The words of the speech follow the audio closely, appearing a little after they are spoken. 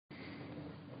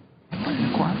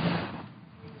Quorum?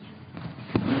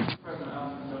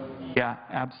 Yeah,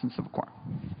 absence of a quorum.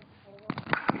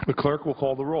 The clerk will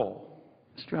call the roll.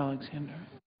 Mr. Alexander.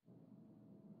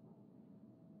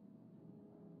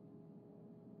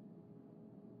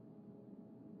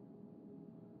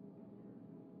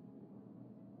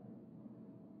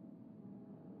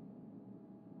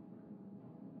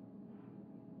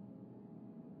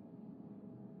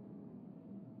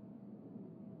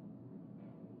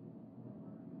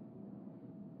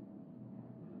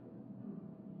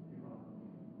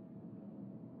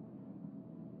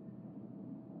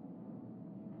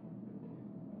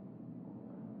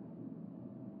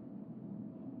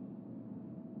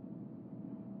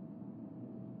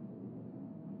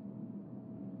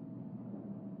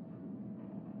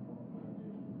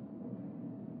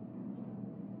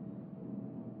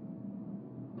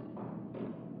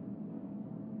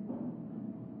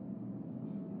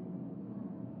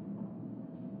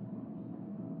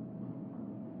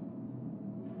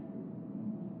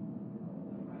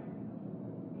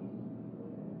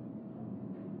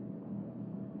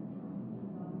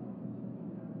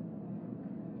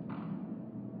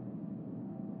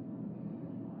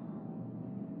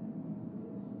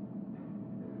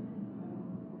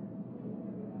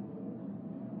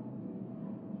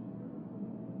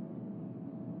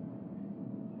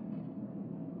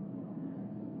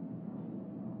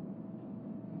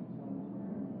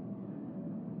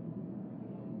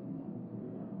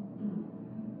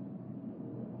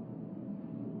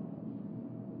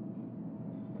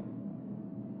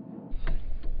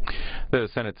 The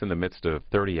Senate's in the midst of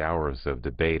 30 hours of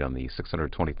debate on the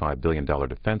 $625 billion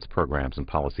defense programs and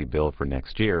policy bill for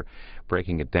next year.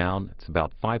 Breaking it down, it's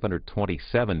about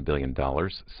 $527 billion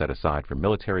set aside for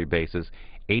military bases,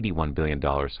 $81 billion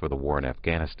for the war in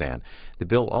Afghanistan. The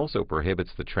bill also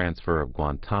prohibits the transfer of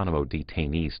Guantanamo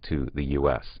detainees to the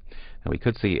U.S. And we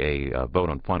could see a vote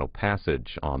on final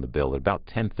passage on the bill at about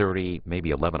 10:30,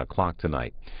 maybe 11 o'clock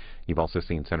tonight. You've also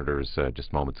seen senators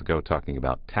just moments ago talking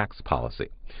about tax policy.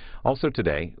 Also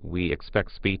today, we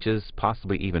expect speeches,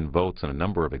 possibly even votes on a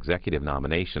number of executive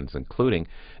nominations, including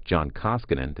John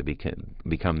Koskinen to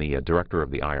become the director of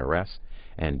the IRS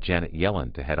and Janet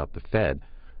Yellen to head up the Fed.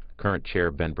 Current Chair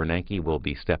Ben Bernanke will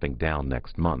be stepping down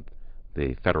next month.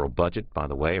 The federal budget, by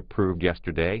the way, approved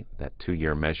yesterday. That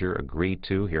two-year measure agreed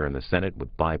to here in the Senate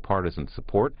with bipartisan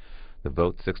support. The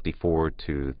vote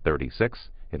 64-36.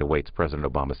 It awaits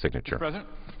President Obama's signature. Mr. President.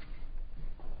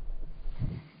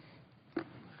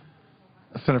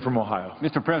 Senator from Ohio.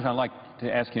 Mr. President, I'd like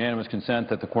to ask unanimous consent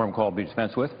that the quorum call be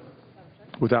dispensed with.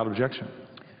 Without objection.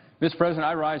 Mr. President,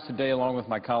 I rise today along with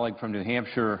my colleague from New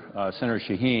Hampshire, Senator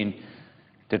Shaheen,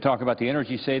 to talk about the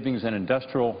Energy Savings and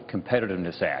Industrial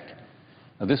Competitiveness Act.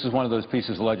 Now, this is one of those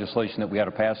pieces of legislation that we had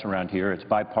to pass around here. It's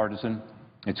bipartisan.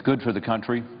 It's good for the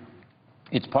country.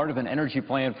 It's part of an energy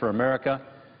plan for America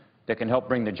that can help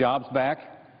bring the jobs back,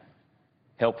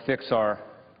 help fix our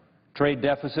trade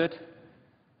deficit,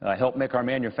 help make our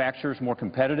manufacturers more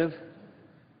competitive,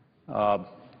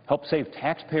 help save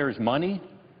taxpayers money,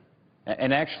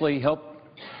 and actually help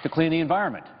to clean the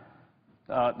environment.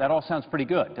 That all sounds pretty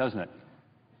good, doesn't it?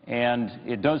 And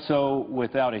it does so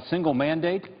without a single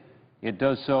mandate. It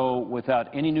does so without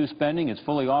any new spending. It's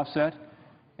fully offset.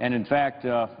 And in fact,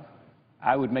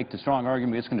 I would make the strong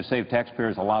argument it's going to save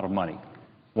taxpayers a lot of money.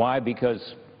 Why?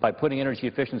 Because by putting energy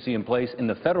efficiency in place in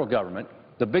the federal government,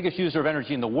 the biggest user of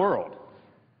energy in the world,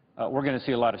 we're going to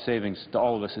see a lot of savings to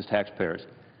all of us as taxpayers.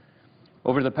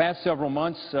 Over the past several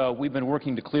months, we've been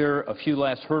working to clear a few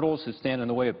last hurdles that stand in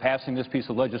the way of passing this piece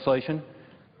of legislation.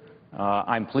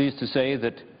 I'm pleased to say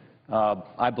that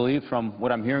I believe from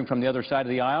what I'm hearing from the other side of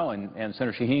the aisle, and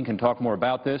Senator Shaheen can talk more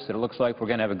about this, that it looks like we're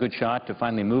going to have a good shot to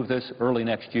finally move this early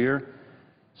next year.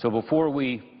 So before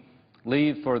we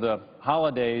leave for the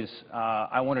holidays,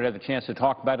 I wanted to have the chance to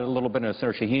talk about it a little bit, as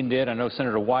Senator Shaheen did. I know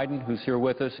Senator Wyden, who's here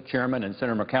with us, Chairman, and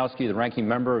Senator Murkowski, the ranking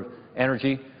member of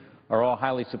Energy, are all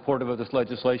highly supportive of this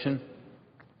legislation.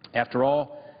 After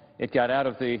all, it got out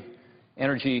of the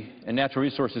Energy and Natural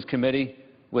Resources Committee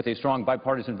with a strong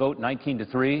bipartisan vote,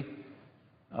 19-3.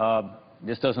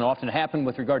 This doesn't often happen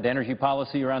with regard to energy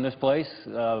policy around this place.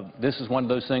 This is one of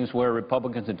those things where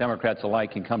Republicans and Democrats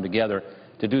alike can come together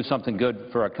to do something good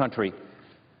for our country.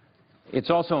 It's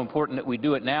also important that we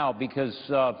do it now because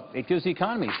it gives the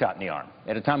economy a shot in the arm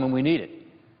at a time when we need it.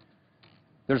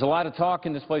 There's a lot of talk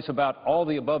in this place about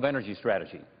all-the-above energy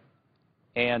strategy.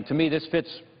 And to me, this fits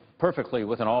perfectly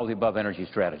with an all-the-above energy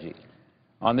strategy.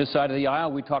 On this side of the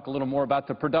aisle, we talk a little more about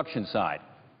the production side.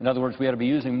 In other words, we ought to be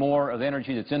using more of the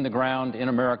energy that's in the ground in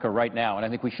America right now, and I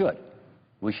think we should.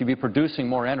 We should be producing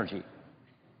more energy.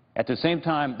 At the same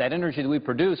time, that energy that we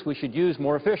produce, we should use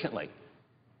more efficiently.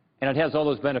 And it has all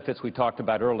those benefits we talked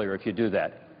about earlier if you do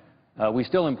that. We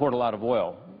still import a lot of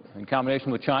oil. In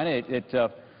combination with China,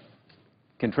 it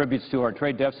contributes to our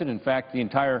trade deficit. In fact, the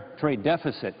entire trade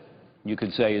deficit, you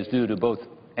could say, is due to both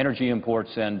energy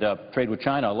imports and trade with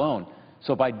China alone.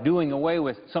 So by doing away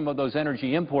with some of those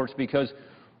energy imports because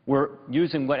we're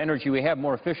using what energy we have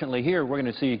more efficiently here, we're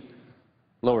going to see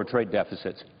lower trade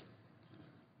deficits.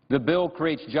 The bill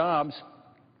creates jobs,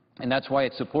 and that's why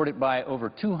it's supported by over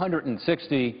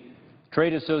 260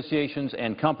 trade associations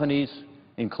and companies,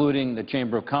 including the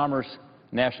Chamber of Commerce,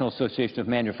 National Association of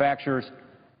Manufacturers,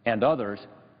 and others.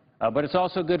 But it's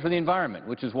also good for the environment,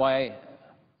 which is why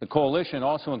the coalition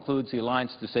also includes the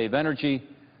Alliance to Save Energy,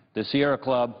 the Sierra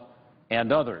Club,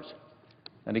 and others.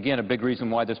 And again, a big reason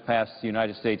why this passed the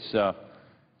United States Energy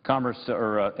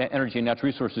and Natural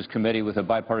Resources Committee with a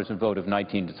bipartisan vote of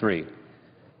 19-3.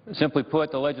 Simply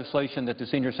put, the legislation that the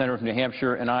senior senator from New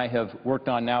Hampshire and I have worked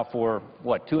on now for,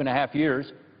 2.5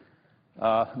 years,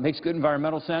 makes good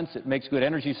environmental sense, it makes good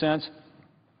energy sense,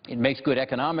 it makes good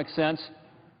economic sense,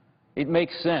 it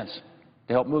makes sense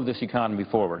to help move this economy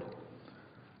forward.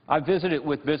 I've visited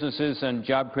with businesses and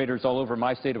job creators all over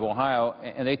my state of Ohio,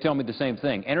 and they tell me the same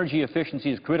thing. Energy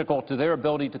efficiency is critical to their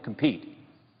ability to compete.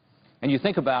 And you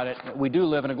think about it, we do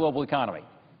live in a global economy.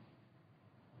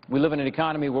 We live in an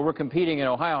economy where we're competing in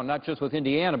Ohio not just with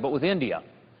Indiana, but with India.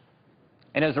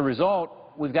 And as a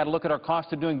result, we've got to look at our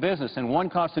cost of doing business. And one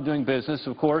cost of doing business,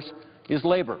 of course, is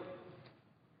labor.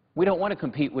 We don't want to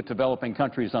compete with developing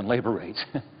countries on labor rates.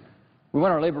 We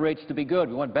want our labor rates to be good.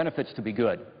 We want benefits to be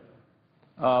good.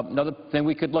 Another thing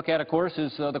we could look at, of course,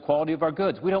 is the quality of our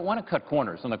goods. We don't want to cut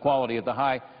corners on the quality of the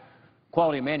high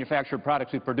quality manufactured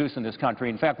products we produce in this country.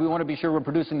 In fact, we want to be sure we're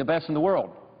producing the best in the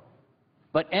world.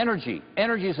 But energy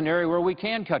is an area where we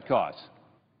can cut costs.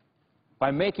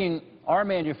 By making our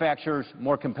manufacturers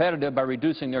more competitive, by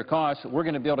reducing their costs, we're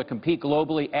going to be able to compete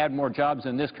globally, add more jobs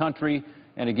in this country,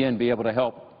 and again, be able to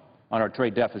help on our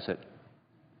trade deficit.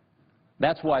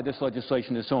 That's why this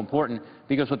legislation is so important,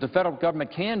 because what the federal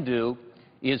government can do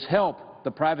is help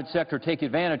the private sector take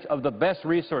advantage of the best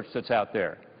research that's out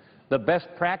there, the best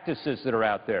practices that are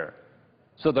out there,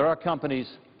 so that our companies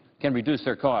can reduce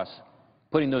their costs,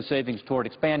 putting those savings toward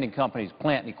expanding companies,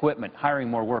 plant and equipment, hiring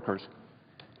more workers.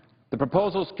 The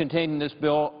proposals contained in this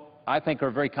bill, I think,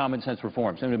 are very common sense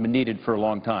reforms and have been needed for a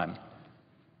long time.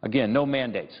 Again, no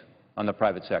mandates on the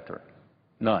private sector,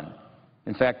 none.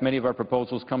 In fact, many of our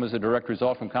proposals come as a direct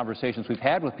result from conversations we've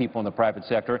had with people in the private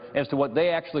sector as to what they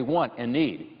actually want and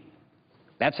need.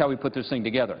 That's how we put this thing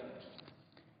together.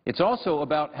 It's also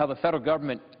about how the federal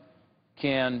government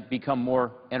can become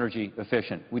more energy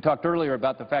efficient. We talked earlier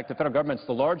about the fact the federal government's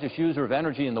the largest user of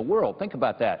energy in the world. Think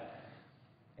about that.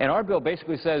 And our bill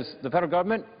basically says, the federal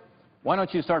government, why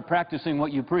don't you start practicing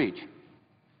what you preach?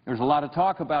 There's a lot of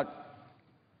talk about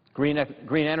green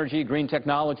energy, green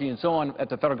technology, and so on at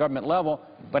the federal government level,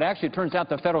 but actually it turns out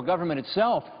the federal government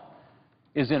itself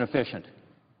is inefficient.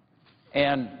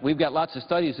 And we've got lots of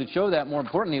studies that show that. More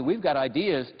importantly, we've got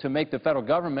ideas to make the federal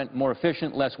government more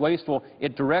efficient, less wasteful.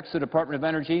 It directs the Department of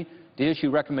Energy to issue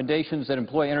recommendations that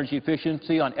employ energy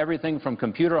efficiency on everything from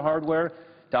computer hardware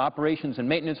to operations and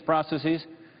maintenance processes,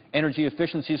 energy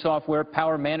efficiency software,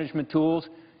 power management tools.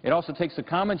 It also takes the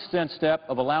common sense step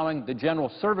of allowing the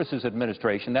General Services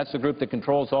Administration, that's the group that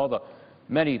controls all the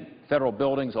many federal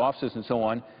buildings, offices, and so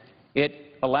on.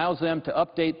 It allows them to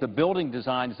update the building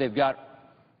designs they've got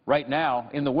right now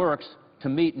in the works to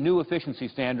meet new efficiency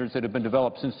standards that have been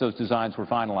developed since those designs were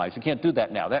finalized. You can't do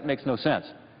that now. That makes no sense.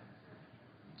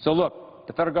 So look,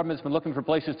 the federal government's been looking for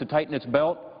places to tighten its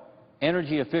belt.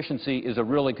 Energy efficiency is a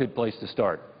really good place to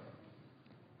start.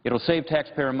 It'll save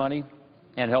taxpayer money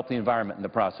and help the environment in the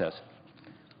process.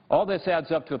 All this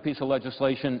adds up to a piece of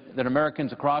legislation that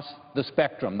Americans across the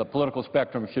spectrum, the political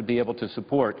spectrum, should be able to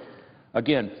support.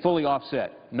 Again, fully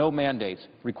offset, no mandates,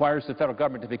 requires the federal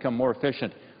government to become more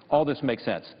efficient. All this makes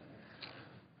sense.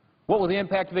 What will the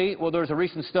impact be? Well, there's a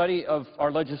recent study of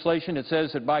our legislation. It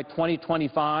says that by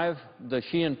 2025, the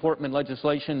Sheehan-Portman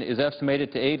legislation is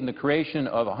estimated to aid in the creation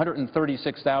of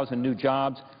 136,000 new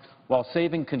jobs while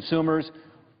saving consumers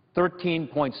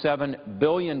 $13.7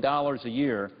 billion a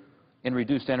year in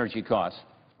reduced energy costs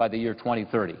by the year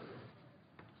 2030.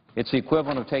 It's the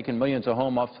equivalent of taking millions of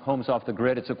homes off the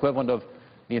grid. It's equivalent of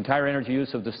the entire energy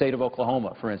use of the state of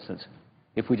Oklahoma, for instance,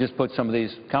 if we just put some of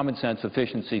these common sense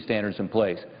efficiency standards in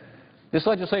place. This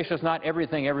legislation is not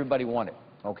everything everybody wanted,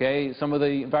 okay? Some of the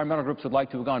environmental groups would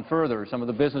like to have gone further. Some of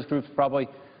the business groups probably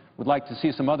would like to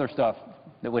see some other stuff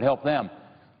that would help them.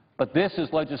 But this is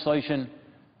legislation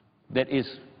that is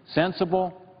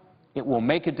sensible, It will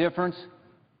make a difference.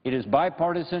 It is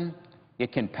bipartisan.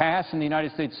 It can pass in the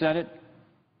United States Senate.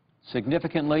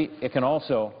 Significantly, it can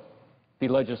also be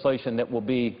legislation that will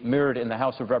be mirrored in the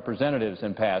House of Representatives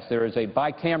and passed. There is a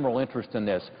bicameral interest in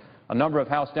this. A number of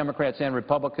House Democrats and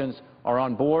Republicans are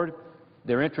on board.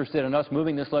 They're interested in us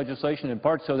moving this legislation in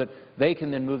part so that they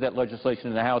can then move that legislation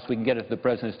in the House. We can get it to the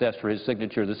President's desk for his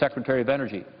signature. The Secretary of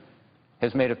Energy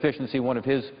has made efficiency one of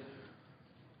his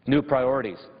new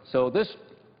priorities. So this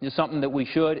is something that we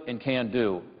should and can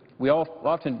do. We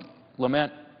often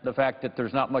lament the fact that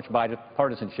there's not much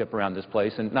bipartisanship around this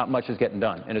place and not much is getting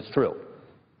done, and it's true.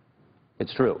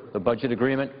 It's true. The budget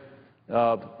agreement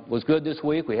was good this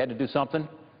week. We had to do something.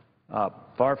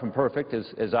 Far from perfect,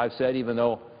 as I've said, even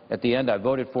though at the end I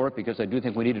voted for it because I do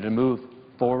think we needed to move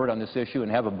forward on this issue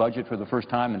and have a budget for the first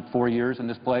time in 4 years in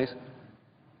this place.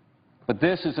 But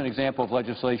this is an example of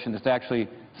legislation that's actually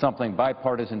something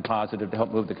bipartisan positive to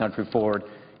help move the country forward.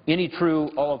 Any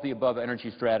true all-of-the-above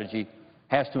energy strategy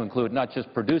has to include not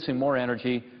just producing more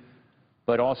energy,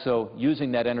 but also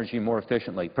using that energy more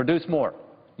efficiently. Produce more,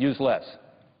 use less.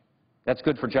 That's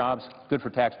good for jobs, good for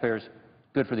taxpayers,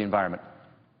 good for the environment.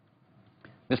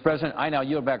 Mr. President, I now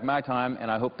yield back my time, and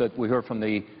I hope that we hear from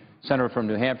the senator from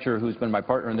New Hampshire, who's been my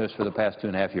partner in this for the past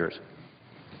 2.5 years.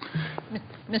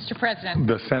 Mr. President.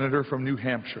 The senator from New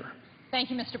Hampshire. Thank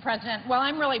you, Mr. President. Well,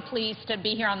 I'm really pleased to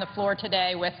be here on the floor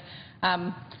today with,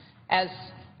 as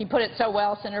he put it so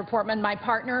well, Senator Portman, my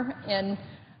partner in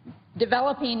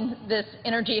developing this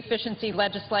energy efficiency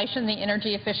legislation, the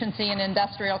Energy Efficiency and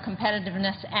Industrial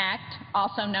Competitiveness Act,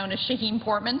 also known as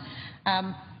Shaheen-Portman.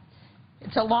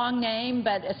 It's a long name,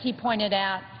 but as he pointed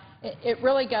out, it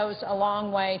really goes a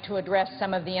long way to address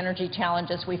some of the energy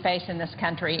challenges we face in this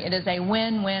country. It is a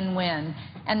win-win-win.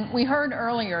 And we heard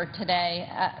earlier today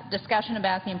a discussion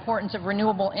about the importance of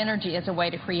renewable energy as a way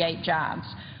to create jobs.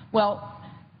 Well,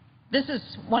 this is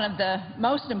one of the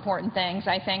most important things,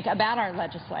 I think, about our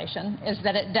legislation, is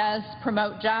that it does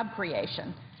promote job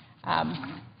creation.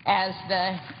 As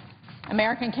the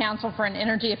American Council for an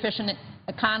Energy Efficient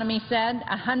Economy said,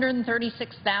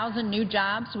 136,000 new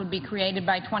jobs would be created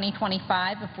by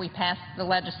 2025 if we passed the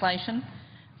legislation.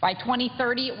 By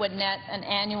 2030, it would net an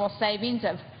annual savings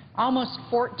of almost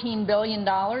 $14 billion,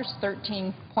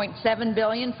 $13.7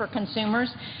 billion for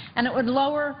consumers, and it would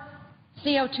lower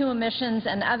CO2 emissions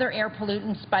and other air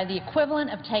pollutants by the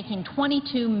equivalent of taking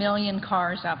 22 million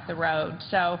cars off the road.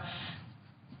 So,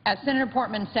 as Senator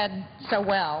Portman said so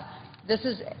well, this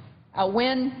is a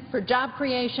win for job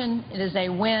creation, it is a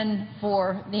win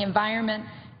for the environment,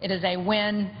 it is a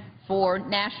win for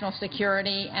national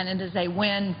security, and it is a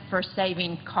win for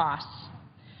saving costs.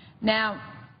 Now,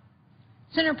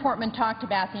 Senator Portman talked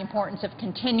about the importance of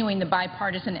continuing the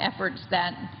bipartisan efforts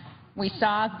that we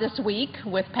saw this week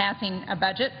with passing a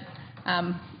budget.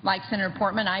 Like Senator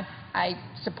Portman, I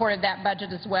supported that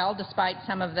budget as well, despite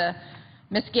some of the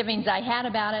misgivings I had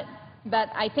about it. But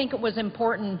I think it was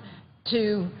important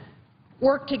to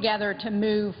work together to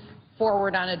move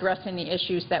forward on addressing the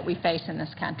issues that we face in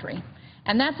this country.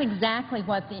 And that's exactly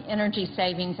what the Energy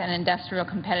Savings and Industrial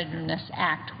Competitiveness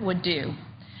Act would do.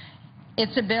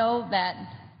 It's a bill that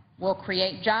will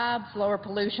create jobs, lower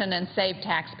pollution, and save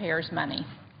taxpayers money.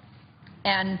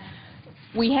 And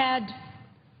we had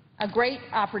a great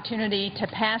opportunity to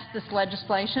pass this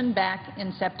legislation back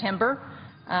in September.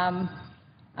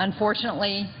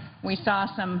 Unfortunately, we saw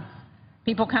some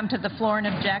people come to the floor and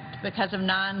object because of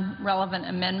non-relevant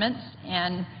amendments,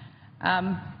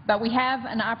 but we have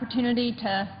an opportunity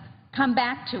to come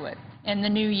back to it in the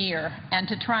new year and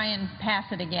to try and pass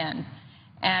it again.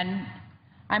 And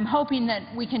I'm hoping that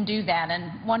we can do that,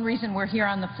 and one reason we're here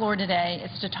on the floor today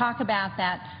is to talk about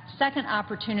that second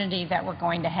opportunity that we're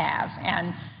going to have.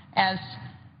 And as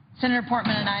Senator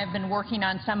Portman and I have been working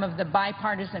on some of the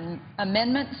bipartisan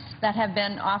amendments that have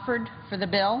been offered for the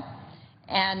bill,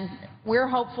 and we're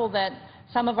hopeful that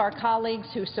some of our colleagues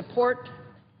who support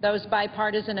those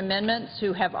bipartisan amendments,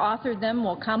 who have authored them,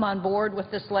 will come on board with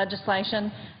this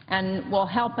legislation and will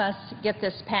help us get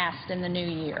this passed in the new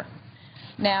year.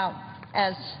 Now,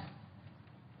 as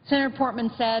Senator Portman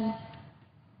said,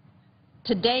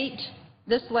 to date,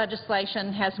 this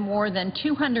legislation has more than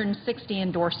 260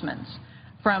 endorsements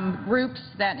from groups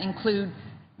that include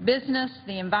business,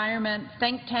 the environment,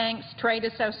 think tanks, trade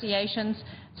associations.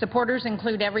 Supporters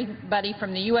include everybody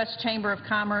from the U.S. Chamber of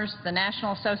Commerce, the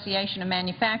National Association of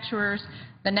Manufacturers,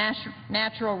 the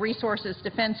Natural Resources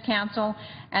Defense Council,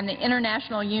 and the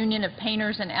International Union of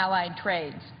Painters and Allied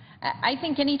Trades. I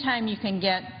think any time you can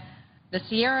get the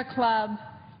Sierra Club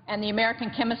and the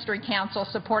American Chemistry Council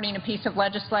supporting a piece of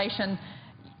legislation,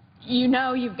 you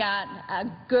know you've got a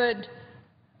good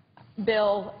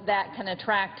bill that can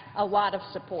attract a lot of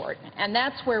support, and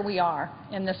that's where we are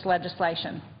in this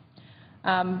legislation.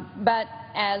 But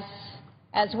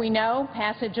as we know,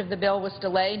 passage of the bill was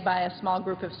delayed by a small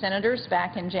group of senators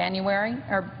back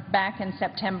in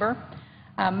September.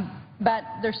 But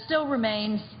there still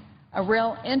remains a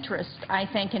real interest, I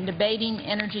think, in debating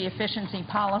energy efficiency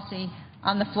policy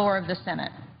on the floor of the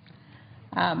Senate.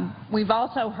 We've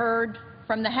also heard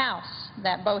from the House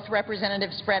that both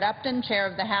Representatives Fred Upton, chair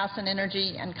of the House and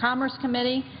Energy and Commerce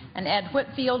Committee, and Ed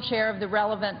Whitfield, chair of the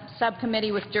relevant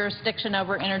subcommittee with jurisdiction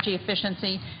over energy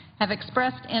efficiency, have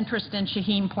expressed interest in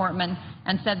Shaheen Portman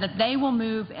and said that they will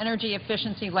move energy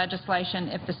efficiency legislation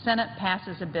if the Senate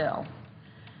passes a bill.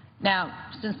 Now,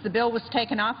 since the bill was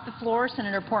taken off the floor,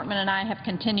 Senator Portman and I have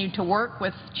continued to work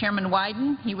with Chairman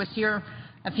Wyden. He was here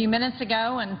a few minutes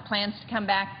ago and plans to come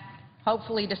back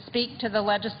hopefully to speak to the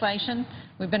legislation.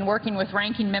 We've been working with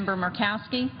Ranking Member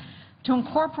Murkowski to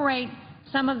incorporate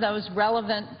some of those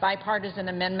relevant bipartisan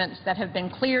amendments that have been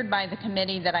cleared by the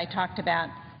committee that I talked about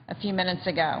a few minutes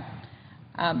ago.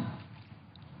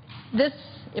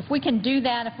 If we can do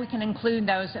that, if we can include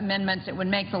those amendments, it would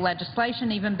make the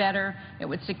legislation even better. It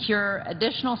would secure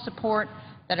additional support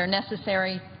that are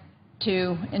necessary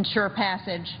to ensure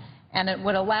passage, and it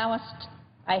would allow us,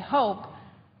 I hope,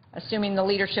 assuming the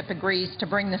leadership agrees, to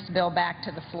bring this bill back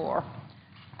to the floor.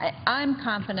 I'm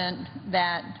confident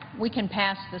that we can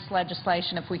pass this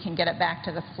legislation if we can get it back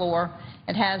to the floor.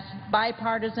 It has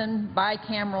bipartisan,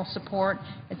 bicameral support.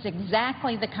 It's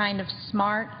exactly the kind of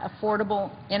smart, affordable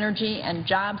energy and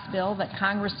jobs bill that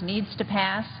Congress needs to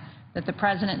pass, that the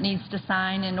President needs to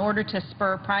sign in order to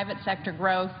spur private sector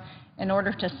growth, in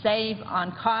order to save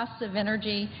on costs of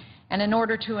energy, and in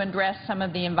order to address some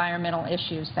of the environmental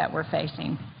issues that we're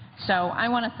facing. So I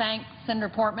want to thank Senator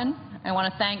Portman. I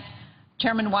want to thank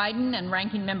Chairman Wyden and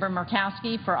Ranking Member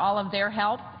Murkowski for all of their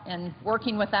help in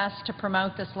working with us to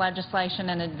promote this legislation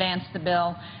and advance the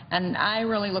bill. And I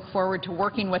really look forward to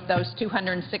working with those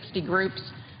 260 groups,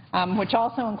 which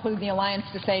also include the Alliance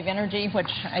to Save Energy, which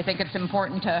I think it's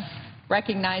important to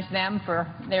recognize them for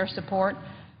their support.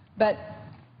 But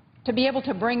to be able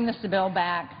to bring this bill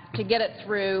back, to get it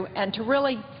through, and to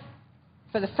really,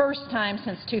 for the first time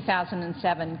since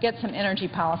 2007, get some energy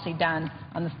policy done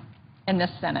in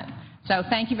this Senate. So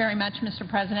thank you very much, Mr.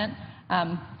 President.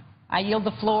 I yield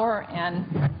the floor, and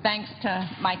thanks to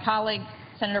my colleague,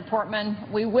 Senator Portman,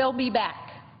 we will be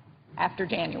back after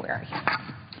January.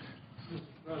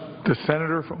 The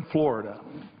senator from Florida.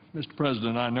 Mr.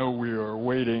 President, I know we are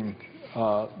awaiting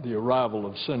the arrival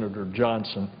of Senator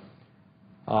Johnson,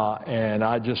 and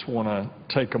I just want to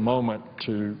take a moment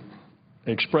to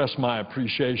express my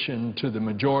appreciation to the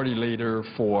Majority Leader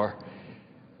for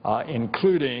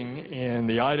including in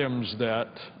the items that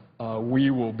we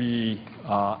will be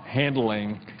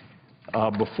handling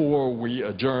before we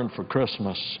adjourn for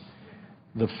Christmas,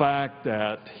 the fact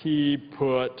that he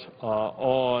put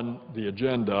on the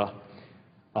agenda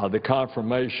the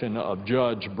confirmation of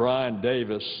Judge Brian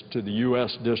Davis to the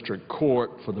U.S. District Court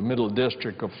for the Middle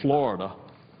District of Florida.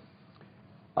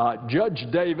 Judge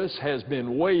Davis has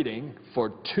been waiting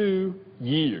for 2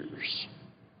 years.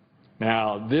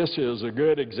 Now, this is a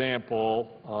good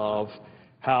example of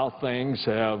how things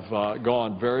have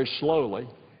gone very slowly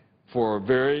for a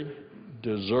very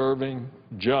deserving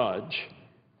judge.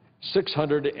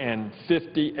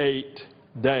 658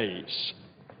 days.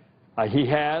 He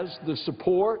has the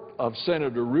support of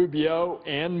Senator Rubio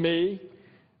and me.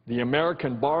 The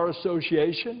American Bar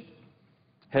Association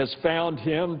has found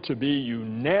him to be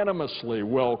unanimously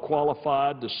well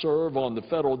qualified to serve on the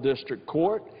federal district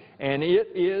court, and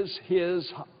it's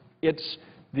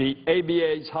the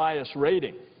ABA's highest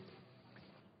rating.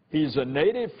 He's a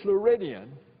native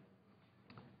Floridian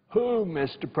who,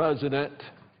 Mr. President,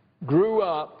 grew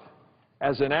up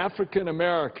as an African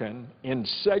American in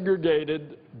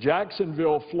segregated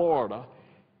Jacksonville, Florida,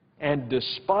 and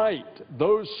despite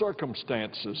those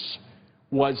circumstances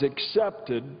was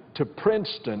accepted to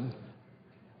Princeton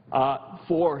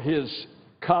for his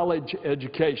college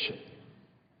education.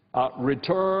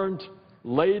 Returned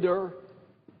later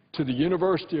to the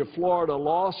University of Florida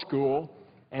Law School,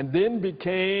 and then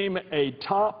became a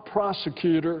top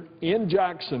prosecutor in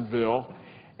Jacksonville,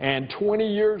 and 20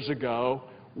 years ago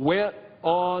went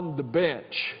on the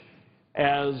bench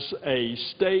as a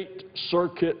state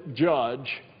circuit judge,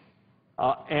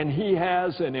 and he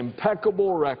has an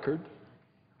impeccable record.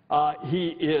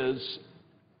 He is,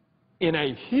 in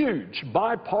a huge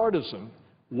bipartisan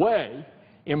way,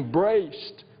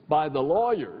 embraced by the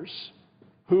lawyers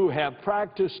who have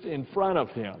practiced in front of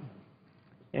him.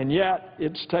 And yet,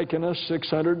 it's taken us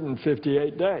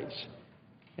 658 days.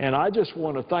 And I just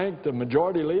want to thank the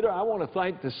Majority Leader. I want to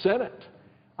thank the Senate.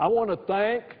 I want to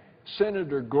thank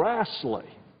Senator Grassley,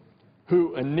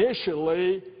 who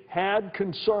initially had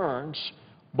concerns,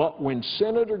 but when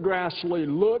Senator Grassley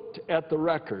looked at the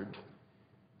record,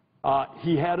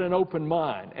 he had an open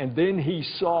mind, and then he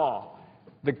saw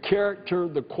the character,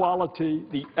 the quality,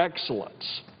 the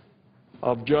excellence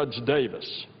of Judge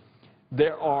Davis.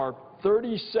 There are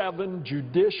 37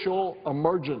 judicial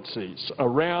emergencies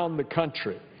around the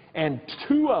country, and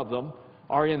 2 of them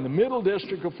are in the Middle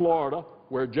District of Florida,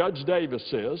 where Judge Davis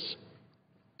is,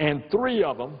 and 3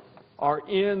 of them are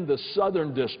in the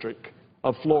Southern District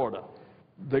of Florida.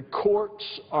 The courts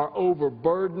are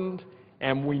overburdened,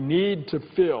 and we need to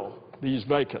fill these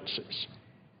vacancies.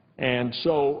 And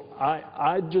so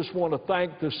I just want to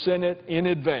thank the Senate in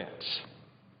advance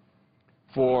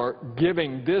for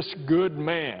giving this good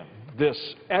man, this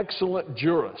excellent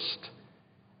jurist,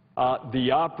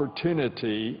 the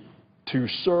opportunity to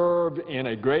serve in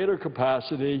a greater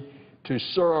capacity, to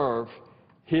serve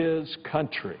his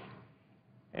country.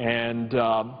 And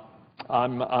I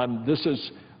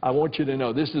want you to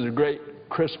know, this is a great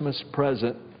Christmas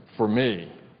present for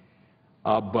me,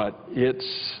 but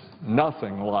it's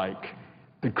nothing like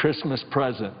the Christmas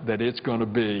present that it's going to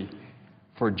be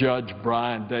for Judge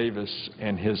Brian Davis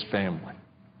and his family.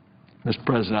 Mr.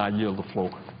 President, I yield the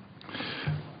floor.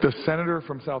 The Senator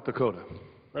from South Dakota.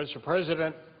 Mr.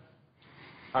 President,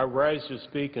 I rise to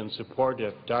speak in support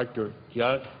of Dr.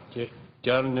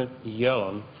 Janet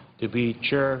Yellen to be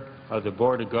Chair of the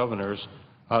Board of Governors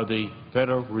of the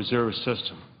Federal Reserve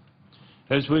System.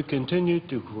 As we continue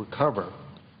to recover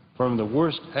from the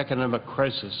worst economic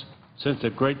crisis since the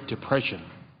Great Depression,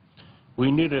 we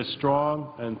need a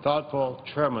strong and thoughtful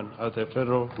chairman of the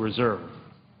Federal Reserve.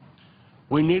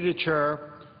 We need a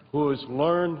chair who has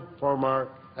learned from our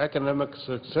economic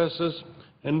successes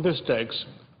and mistakes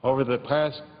over the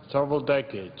past several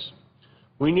decades.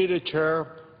 We need a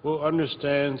chair who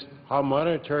understands how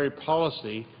monetary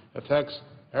policy affects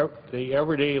the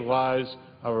everyday lives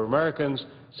of Americans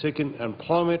seeking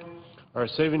employment or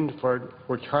saving for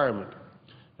retirement.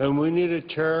 And we need a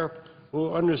chair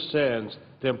who understands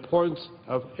the importance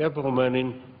of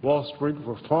implementing Wall Street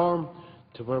reform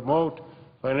to promote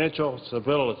financial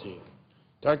stability.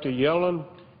 Dr. Yellen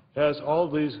has all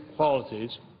these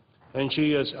qualities, and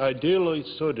she is ideally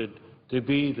suited to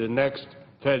be the next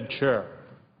Fed chair.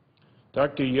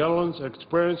 Dr. Yellen's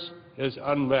experience is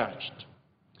unmatched.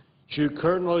 She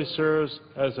currently serves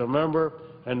as a member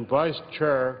and vice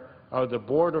chair of the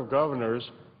Board of Governors.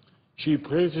 She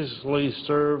previously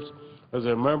served as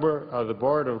a member of the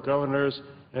Board of Governors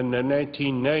in the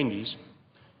 1990s.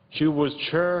 She was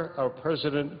chair of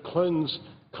President Clinton's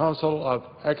Council of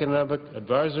Economic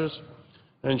Advisors,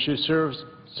 and she served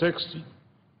six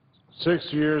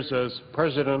years as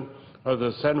president of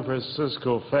the San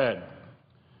Francisco Fed.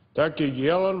 Dr.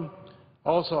 Yellen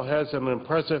also has an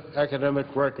impressive academic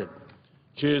record.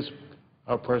 She is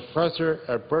a professor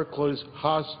at Berkeley's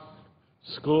Haas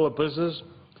School of Business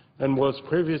and was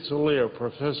previously a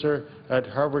professor at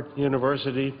Harvard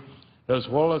University, as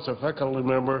well as a faculty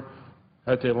member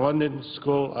at the London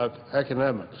School of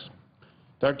Economics.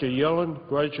 Dr. Yellen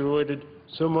graduated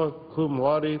summa cum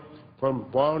laude from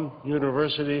Brown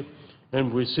University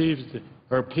and received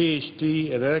her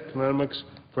Ph.D. in economics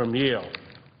from Yale.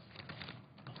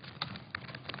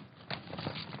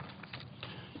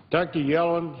 Dr.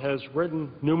 Yellen has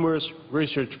written numerous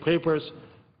research papers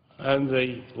on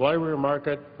the labor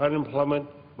market, unemployment,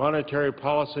 monetary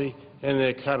policy, and the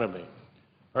economy.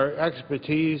 Her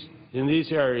expertise in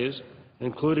these areas,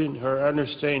 including her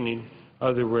understanding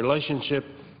of the relationship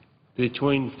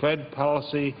between Fed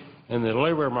policy and the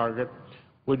labor market,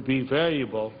 would be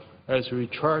valuable as we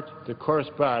chart the course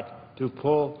back to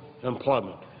full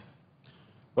employment.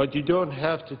 But you don't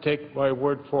have to take my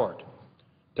word for it.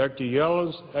 Dr.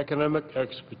 Yellen's economic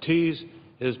expertise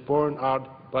is borne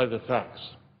out by the facts.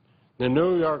 The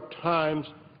New York Times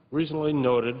recently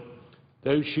noted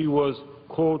that she was,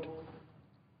 quote,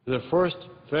 the first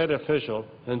Fed official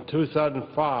in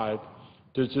 2005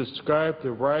 to describe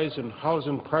the rise in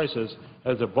housing prices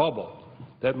as a bubble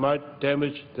that might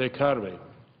damage the economy.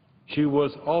 She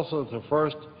was also the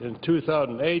first in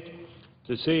 2008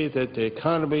 to say that the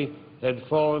economy had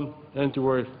fallen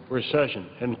into a recession,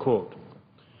 end quote.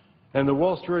 And the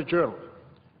Wall Street Journal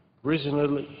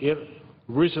recently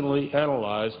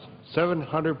analyzed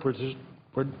 700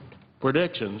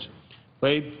 predictions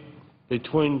made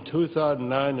between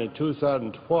 2009 and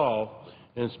 2012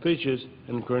 in speeches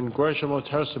and congressional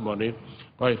testimony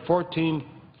by 14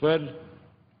 Fed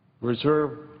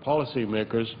Reserve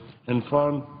policymakers and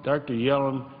found Dr.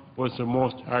 Yellen was the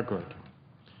most accurate.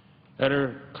 At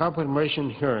her confirmation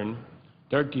hearing,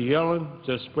 Dr. Yellen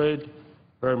displayed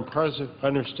her impressive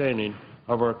understanding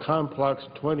of our complex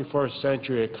 21st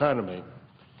century economy.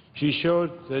 She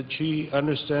showed that she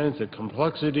understands the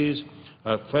complexities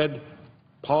of Fed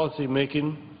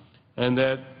policymaking and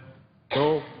that,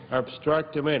 though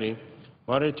abstract to many,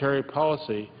 monetary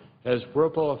policy has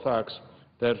ripple effects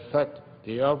that affect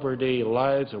the everyday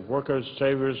lives of workers,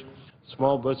 savers,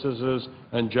 small businesses,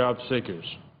 and job seekers.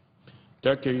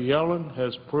 Dr. Yellen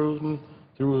has proven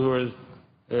through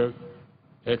her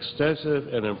extensive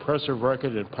and impressive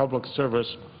record in public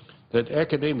service that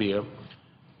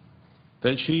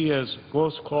she is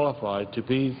most qualified to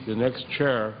be the next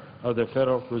chair of the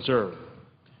Federal Reserve.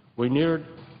 We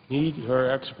need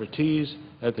her expertise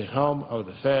at the helm of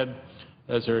the Fed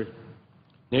as our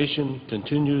nation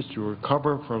continues to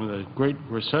recover from the Great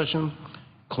Recession,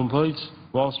 completes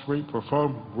Wall Street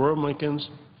reform rulemakings,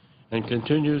 and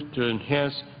continues to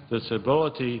enhance the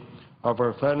stability of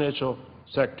our financial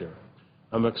sector.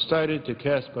 I'm excited to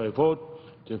cast my vote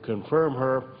to confirm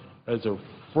her as the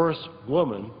first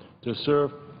woman to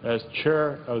serve as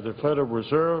chair of the Federal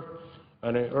Reserve,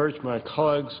 and I urge my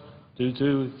colleagues to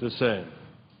do the same.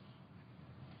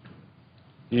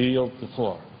 Yield the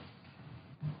floor.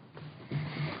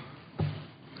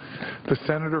 The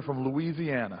senator from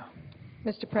Louisiana.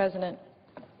 Mr. President,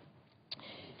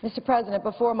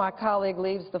 before my colleague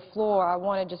leaves the floor, I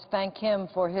want to just thank him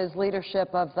for his leadership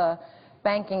of the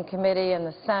Banking Committee in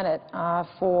the Senate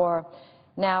for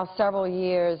now several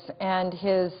years, and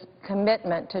his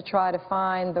commitment to try to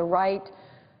find the right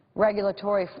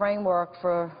regulatory framework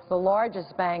for the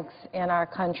largest banks in our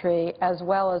country as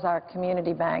well as our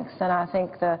community banks. And I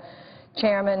think the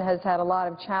chairman has had a lot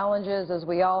of challenges, as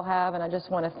we all have, and I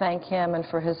just want to thank him and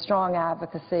for his strong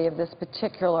advocacy of this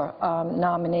particular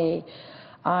nominee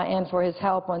and for his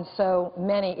help on so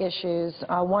many issues,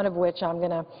 one of which I'm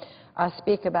going to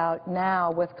speak about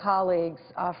now with colleagues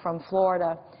from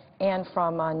Florida and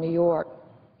from New York.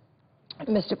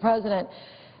 Mr. President,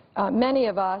 many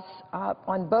of us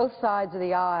on both sides of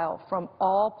the aisle from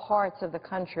all parts of the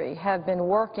country have been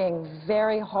working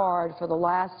very hard for the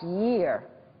last year,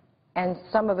 and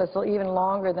some of us even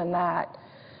longer than that,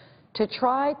 to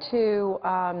try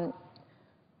to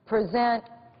present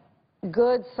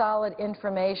good, solid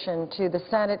information to the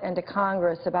Senate and to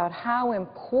Congress about how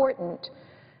important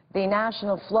the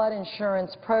National Flood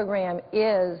Insurance Program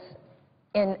is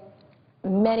in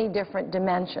many different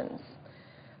dimensions.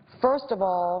 First of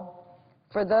all,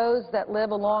 for those that live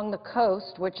along the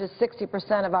coast, which is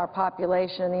 60% of our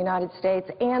population in the United States,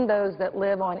 and those that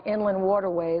live on inland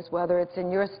waterways, whether it's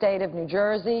in your state of New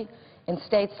Jersey, in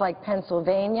states like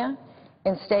Pennsylvania,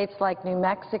 in states like New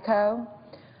Mexico,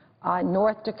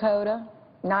 North Dakota,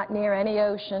 not near any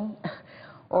ocean,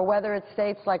 or whether it's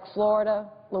states like Florida,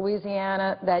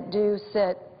 Louisiana, that do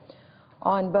sit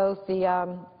on both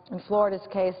the, in Florida's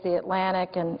case, the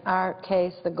Atlantic, and our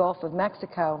case, the Gulf of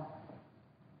Mexico.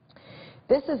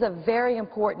 This is a very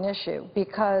important issue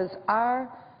because our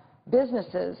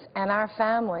businesses and our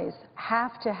families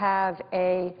have to have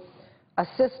a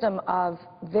system of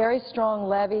very strong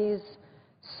levees,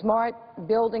 smart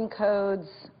building codes,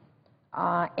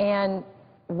 and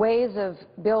ways of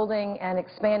building and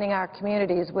expanding our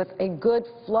communities with a good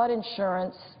flood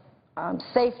insurance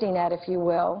safety net, if you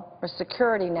will, or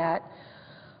security net,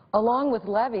 along with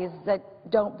levees that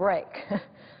don't break,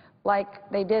 like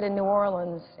they did in New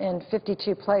Orleans in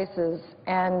 52 places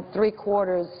and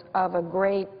 3/4 of a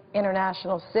great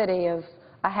international city of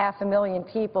 500,000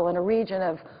 people in a region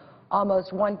of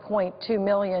almost 1.2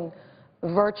 million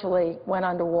virtually went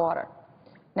underwater.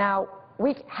 Now,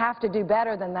 we have to do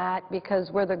better than that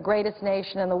because we're the greatest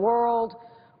nation in the world,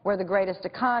 we're the greatest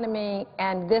economy,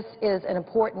 and this is an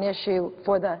important issue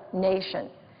for the nation.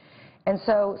 And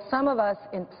so some of us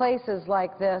in places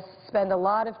like this spend a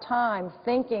lot of time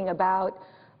thinking about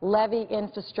levee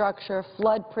infrastructure,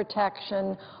 flood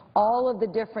protection, all of the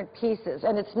different pieces.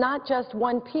 And it's not just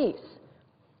one piece.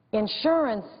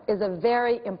 Insurance is a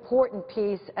very important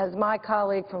piece, as my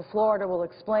colleague from Florida will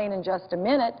explain in just a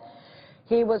minute.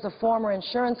 He was a former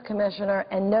insurance commissioner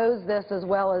and knows this as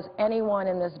well as anyone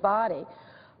in this body.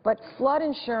 But flood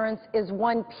insurance is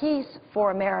one piece for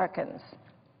Americans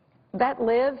that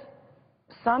live,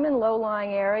 some in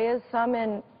low-lying areas, some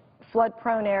in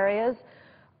flood-prone areas,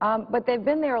 but they've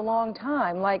been there a long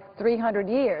time, like 300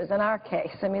 years in our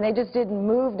case. I mean, they just didn't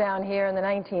move down here in the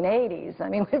 1980s. I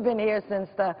mean, we've been here since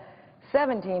the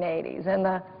 1780s and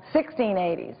the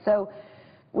 1680s. So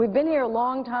we've been here a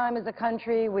long time as a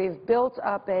country. We've built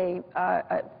up a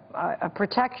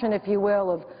protection, if you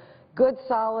will, of good,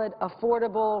 solid,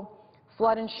 affordable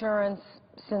flood insurance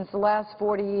since the last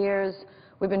 40 years.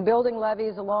 We've been building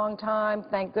levees a long time.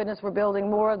 Thank goodness we're building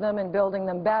more of them and building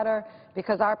them better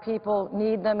because our people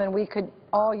need them, and we could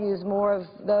all use more of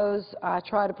those. I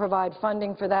try to provide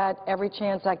funding for that every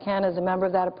chance I can as a member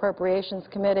of that Appropriations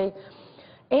Committee.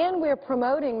 And we're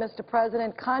promoting, Mr.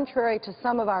 President, contrary to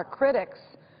some of our critics,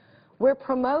 we're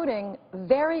promoting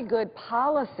very good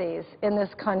policies in this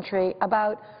country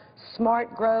about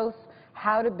smart growth,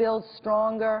 how to build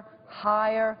stronger,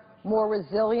 higher, more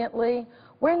resiliently.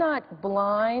 We're not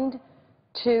blind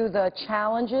to the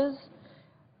challenges,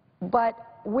 but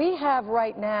we have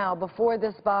right now before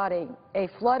this body a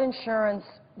flood insurance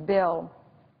bill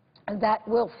that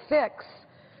will fix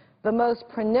the most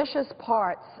pernicious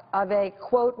parts of a,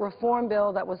 quote, reform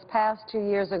bill that was passed 2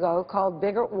 years ago called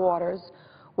Bigger Waters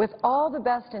with all the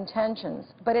best intentions,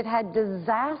 but it had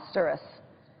disastrous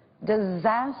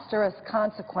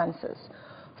consequences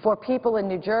for people in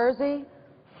New Jersey,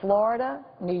 Florida,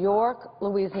 New York,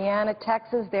 Louisiana,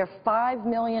 Texas. There are 5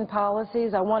 million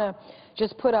policies. I want to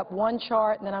just put up one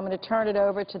chart, and then I'm going to turn it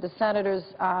over to the senators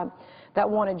that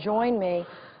want to join me.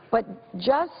 But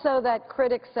just so that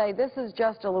critics say this is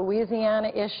just a Louisiana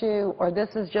issue or this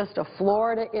is just a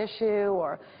Florida issue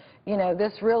or, you know,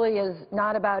 this really is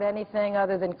not about anything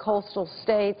other than coastal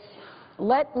states,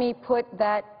 let me put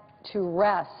that to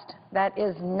rest. That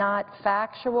is not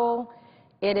factual.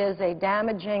 It is a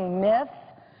damaging myth.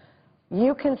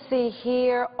 You can see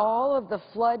here all of the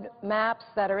flood maps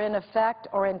that are in effect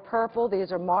are in purple.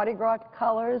 These are Mardi Gras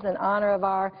colors in honor of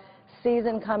our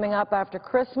season coming up after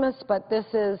Christmas, but this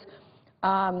is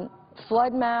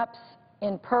flood maps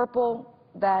in purple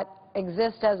that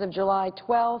exist as of July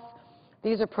 12th.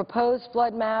 These are proposed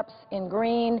flood maps in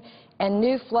green and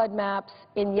new flood maps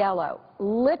in yellow.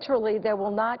 Literally, there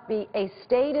will not be a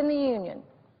state in the Union,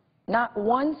 not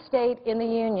one state in the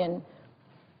Union,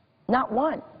 not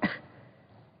one,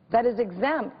 that is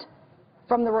exempt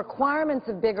from the requirements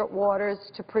of Bigger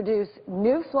Waters to produce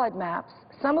new flood maps,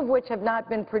 some of which have not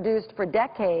been produced for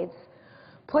decades,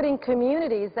 putting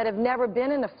communities that have never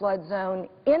been in a flood zone,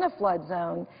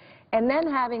 and then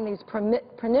having these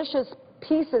pernicious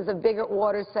pieces of Bigger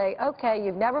Waters say, okay,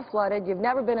 you've never flooded, you've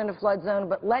never been in a flood zone,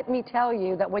 but let me tell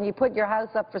you that when you put your house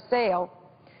up for sale,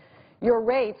 your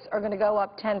rates are going to go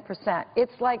up 10%.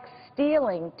 It's like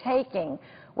stealing, taking,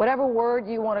 whatever word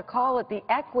you want to call it, the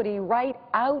equity right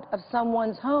out of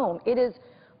someone's home. It is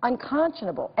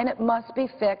unconscionable, and it must be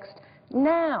fixed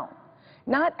now,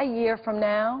 not a year from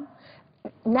now.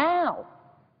 Now.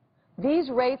 These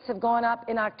rates have gone up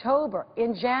in October,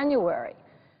 in January.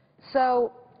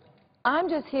 So I'm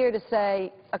just here to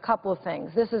say a couple of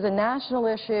things. This is a national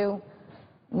issue,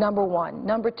 number one.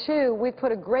 Number two, we've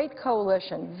put a great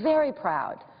coalition, very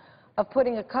proud of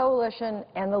putting a coalition,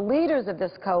 and the leaders of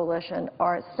this coalition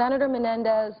are Senator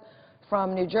Menendez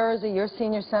from New Jersey, your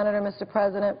senior senator, Mr.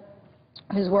 President,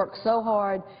 who's worked so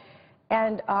hard,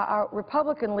 and our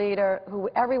Republican leader, who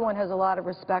everyone has a lot of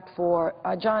respect for,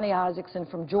 Johnny Isakson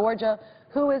from Georgia,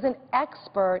 who is an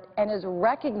expert and is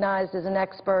recognized as an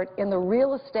expert in the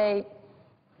real estate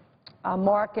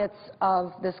markets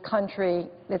of this country.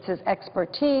 It's his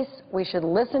expertise. We should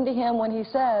listen to him when he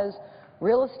says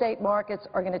real estate markets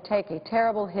are going to take a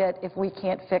terrible hit if we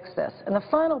can't fix this. And the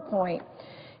final point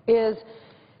is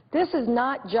this is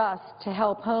not just to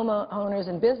help homeowners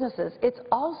and businesses. It's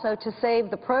also to save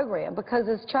the program because,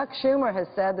 as Chuck Schumer has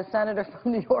said, the senator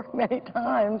from New York many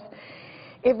times,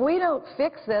 if we don't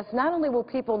fix this, not only will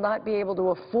people not be able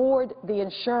to afford the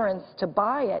insurance to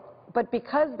buy it, but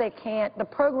because they can't, the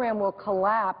program will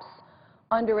collapse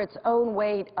under its own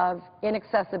weight of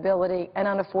inaccessibility and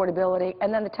unaffordability,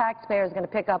 and then the taxpayer is going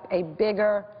to pick up a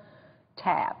bigger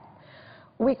tab.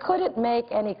 We couldn't make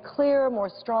any clearer,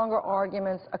 more stronger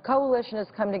arguments. A coalition has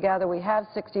come together. We have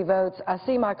 60 votes. I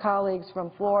see my colleagues from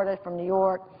Florida, from New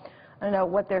York. I don't know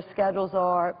what their schedules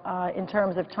are in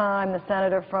terms of time. The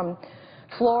senator from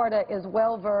Florida is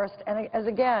well-versed. And as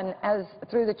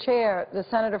through the chair, the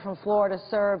senator from Florida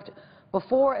served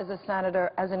before as a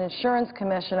senator, as an insurance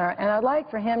commissioner. And I'd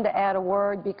like for him to add a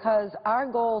word because our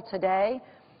goal today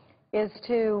is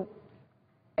to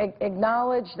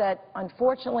acknowledge that,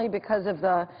 unfortunately, because of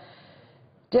the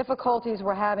difficulties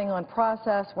we're having on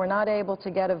process, we're not able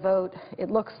to get a vote, it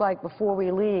looks like, before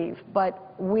we leave.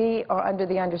 But we are under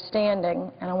the understanding,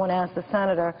 and I want to ask the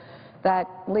senator, that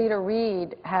Leader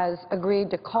Reid has agreed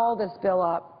to call this bill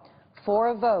up for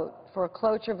a vote, for a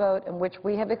cloture vote, in which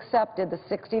we have accepted the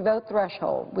 60-vote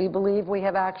threshold. We believe we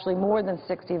have actually more than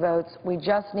 60 votes. We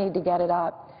just need to get it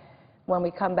up when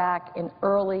we come back in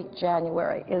early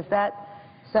January. Is that,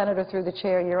 Senator, through the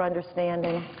chair, your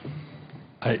understanding?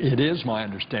 It is my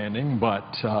understanding, but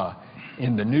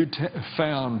in the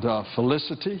newfound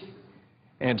felicity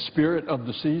and spirit of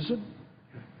the season,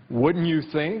 wouldn't you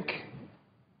think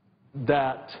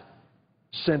that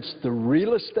since the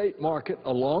real estate market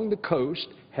along the coast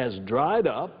has dried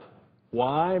up,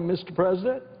 why, Mr.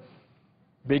 President?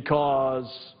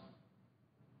 Because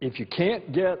if you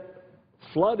can't get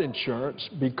flood insurance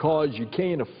because you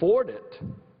can't afford it,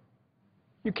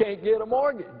 you can't get a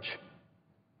mortgage.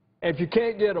 And if you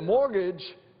can't get a mortgage,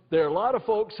 there are a lot of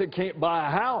folks that can't buy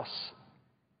a house.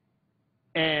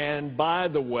 And by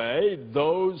the way,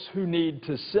 those who need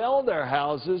to sell their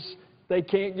houses, they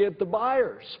can't get the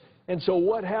buyers. And so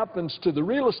what happens to the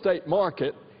real estate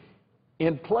market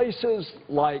in places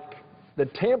like the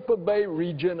Tampa Bay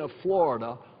region of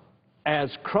Florida, as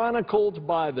chronicled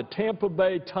by the Tampa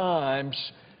Bay Times,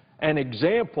 an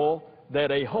example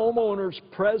that a homeowner's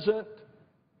present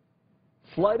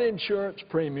flood insurance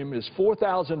premium is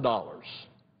 $4,000.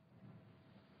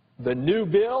 The new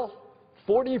bill,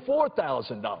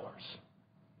 $44,000.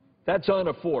 That's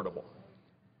unaffordable.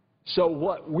 So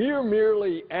what we're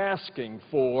merely asking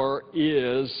for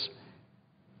is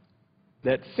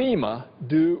that FEMA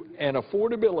do an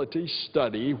affordability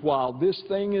study while this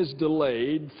thing is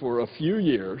delayed for a few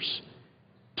years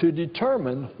to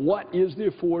determine what is the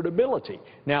affordability.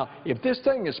 Now, if this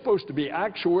thing is supposed to be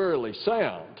actuarially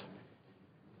sound,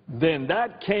 then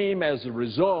that came as a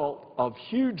result of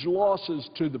huge losses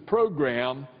to the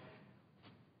program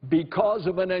because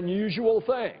of an unusual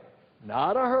thing.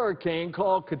 Not a hurricane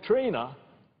called Katrina,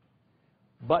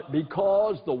 but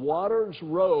because the waters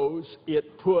rose,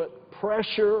 it put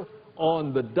pressure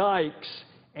on the dikes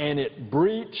and it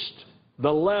breached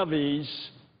the levees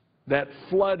that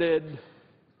flooded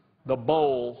the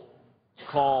bowl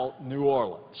called New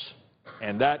Orleans.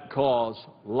 And that caused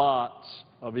lots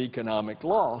of economic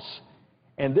loss.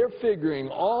 And they're figuring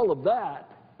all of that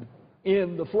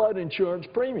in the flood insurance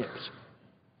premiums.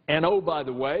 And oh, by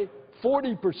the way,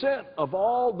 40% of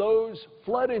all those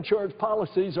flood insurance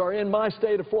policies are in my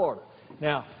state of Florida.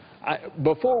 Now,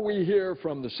 before we hear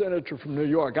from the senator from New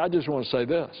York, I just want to say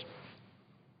this.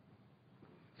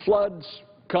 Floods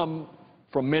come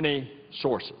from many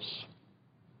sources.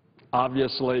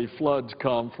 Obviously, floods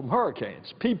come from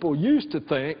hurricanes. People used to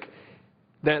think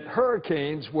that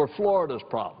hurricanes were Florida's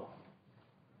problem.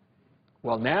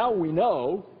 Well, now we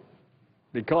know,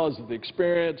 because of the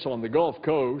experience on the Gulf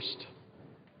Coast,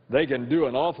 they can do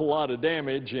an awful lot of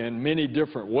damage in many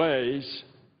different ways.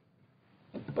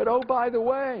 But oh, by the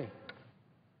way,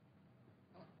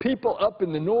 people up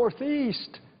in the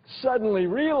Northeast suddenly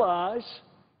realize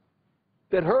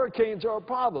that hurricanes are a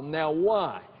problem. Now,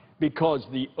 why? Because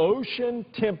the ocean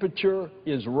temperature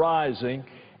is rising,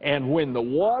 and when the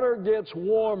water gets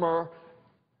warmer,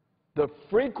 the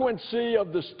frequency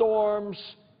of the storms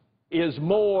is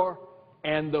more,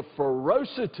 and the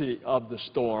ferocity of the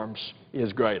storms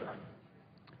is greater.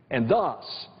 And thus,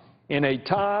 in a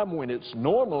time when it's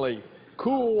normally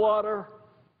cool water,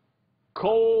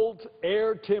 cold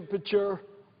air temperature,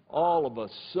 all of a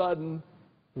sudden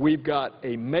we've got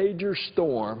a major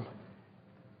storm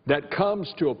that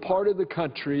comes to a part of the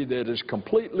country that is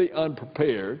completely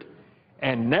unprepared,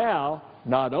 and now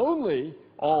not only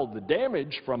all the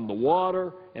damage from the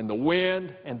water and the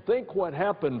wind, and think what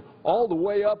happened all the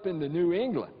way up into New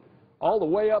England, all the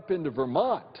way up into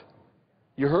Vermont.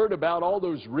 You heard about all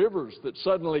those rivers that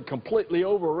suddenly completely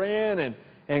overran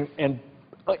and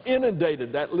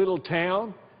inundated that little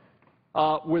town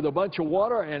with a bunch of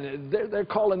water, and they're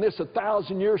calling this a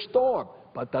 1,000-year storm.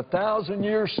 But the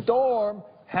 1,000-year storm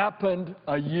happened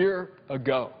a year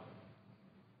ago.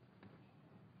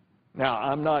 Now,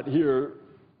 I'm not here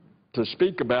to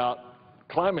speak about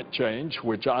climate change,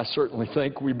 which I certainly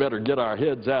think we better get our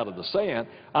heads out of the sand.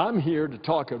 I'm here to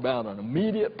talk about an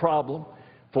immediate problem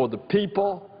for the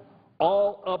people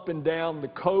all up and down the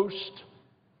coast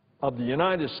of the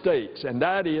United States, and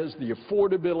that is the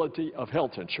affordability of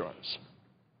health insurance.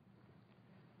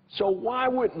 So why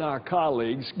wouldn't our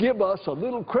colleagues give us a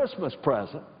little Christmas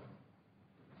present?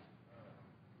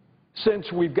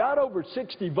 Since we've got over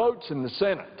 60 votes in the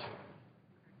Senate,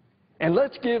 and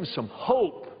let's give some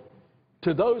hope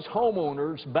to those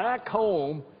homeowners back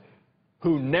home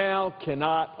who now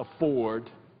cannot afford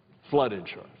flood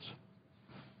insurance.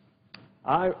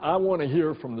 I want to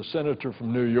hear from the senator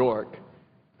from New York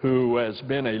who has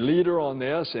been a leader on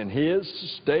this, and his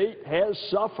state has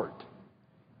suffered.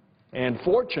 And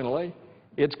fortunately,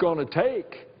 it's going to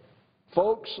take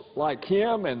folks like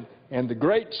him and the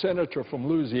great senator from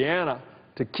Louisiana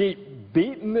to keep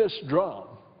beating this drum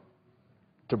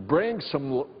to bring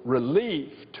some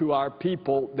relief to our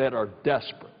people that are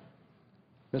desperate.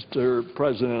 Mr.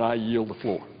 President, I yield the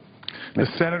floor. The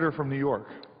senator from New York.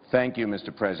 Thank you,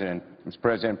 Mr. President. Mr.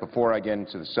 President, before I get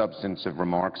into the substance of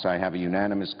remarks, I have a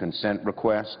unanimous consent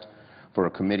request for a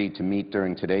committee to meet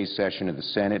during today's session of the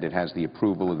Senate. It has the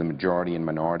approval of the majority and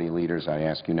minority leaders. I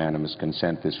ask unanimous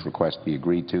consent this request be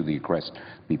agreed to, the request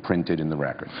be printed in the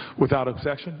record. Without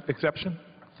exception?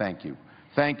 Thank you.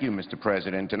 Thank you, Mr.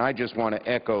 President. And I just want to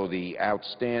echo the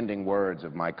outstanding words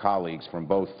of my colleagues from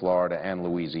both Florida and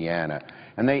Louisiana,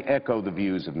 and they echo the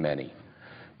views of many.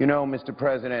 You know, Mr.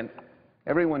 President,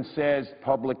 everyone says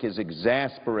public is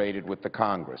exasperated with the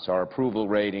Congress. Our approval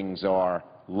ratings are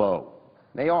low.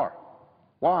 They are.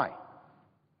 Why?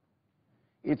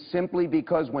 It's simply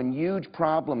because when huge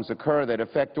problems occur that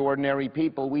affect ordinary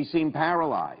people, we seem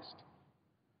paralyzed.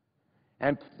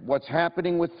 And what's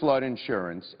happening with flood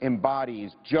insurance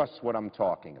embodies just what I'm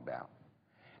talking about.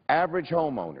 Average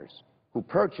homeowners who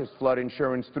purchased flood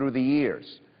insurance through the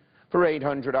years for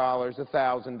 $800,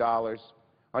 $1,000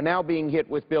 are now being hit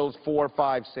with bills $4,000,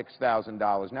 $5,000,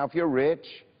 $6,000. Now, if you're rich,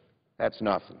 that's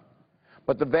nothing.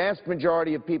 But the vast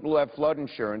majority of people who have flood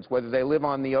insurance, whether they live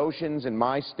on the oceans in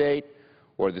my state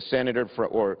or the senator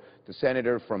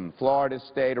from Florida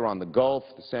state, or on the Gulf,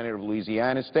 the senator of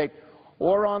Louisiana state,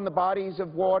 or on the bodies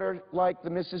of water like the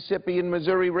Mississippi and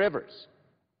Missouri rivers,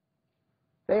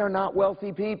 they are not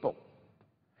wealthy people.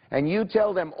 And you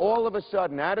tell them all of a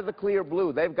sudden, out of the clear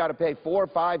blue, they've got to pay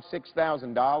 $4,000, $5,000,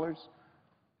 $6,000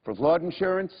 for flood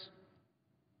insurance,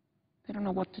 they don't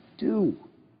know what to do.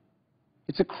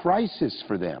 It's a crisis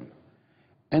for them.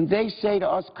 And they say to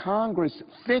us, Congress,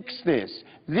 fix this.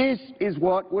 This is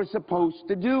what we're supposed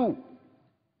to do.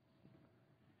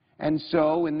 And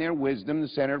so, in their wisdom, the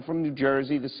senator from New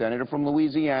Jersey, the senator from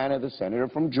Louisiana, the senator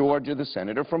from Georgia, the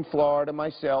senator from Florida,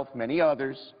 myself, many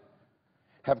others,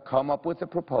 have come up with a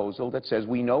proposal that says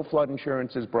we know flood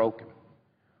insurance is broken,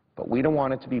 but we don't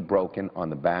want it to be broken on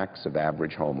the backs of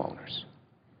average homeowners.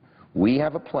 We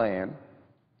have a plan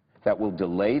that will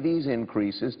delay these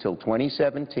increases till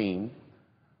 2017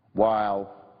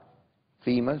 while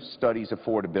FEMA studies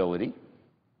affordability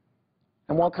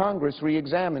and while Congress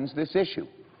reexamines this issue.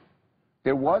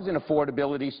 There was an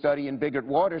affordability study in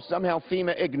Biggert-Waters. Somehow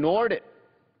FEMA ignored it.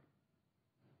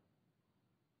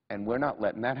 And we're not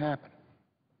letting that happen.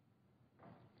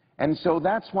 And so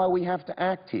that's why we have to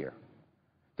act here.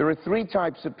 There are three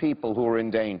types of people who are in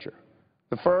danger.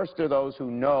 The first are those who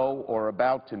know or are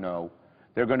about to know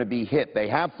they're going to be hit. They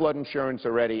have flood insurance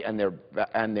already, and the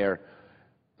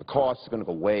cost is going to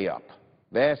go way up.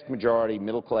 Vast majority,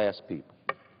 middle-class people.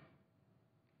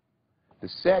 The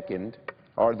second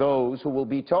are those who will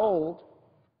be told,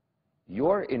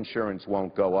 your insurance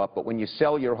won't go up, but when you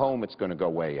sell your home, it's going to go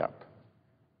way up.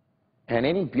 And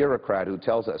any bureaucrat who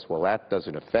tells us, well, that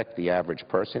doesn't affect the average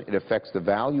person, it affects the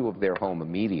value of their home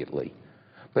immediately.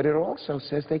 But it also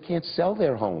says they can't sell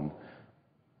their home.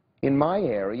 In my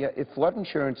area, if flood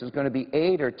insurance is going to be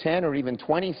 $8,000 or $10,000 or even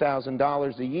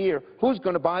 $20,000 a year, who's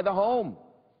going to buy the home?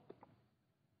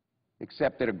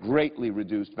 Except at a greatly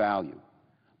reduced value.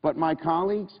 But my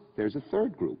colleagues, there's a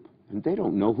third group, and they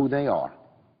don't know who they are.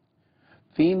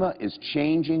 FEMA is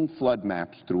changing flood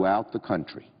maps throughout the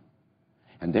country,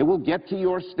 and they will get to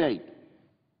your state,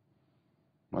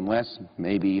 unless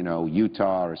maybe,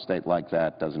 Utah or a state like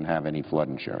that doesn't have any flood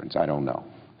insurance. I don't know.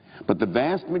 But the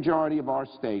vast majority of our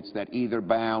states that either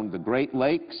bound the Great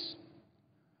Lakes,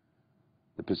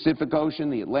 the Pacific Ocean,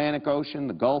 the Atlantic Ocean,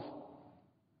 the Gulf,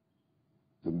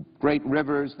 the great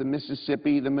rivers, the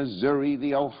Mississippi, the Missouri,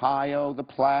 the Ohio, the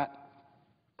Platte,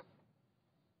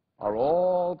 are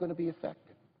all going to be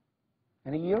affected.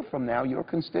 And a year from now, your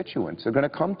constituents are going to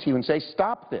come to you and say,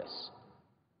 stop this.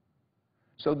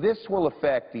 So this will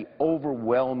affect the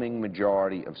overwhelming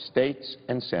majority of states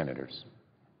and senators,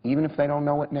 even if they don't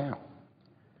know it now.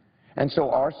 And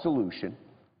so our solution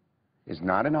is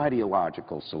not an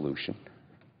ideological solution.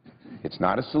 It's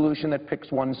not a solution that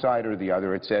picks one side or the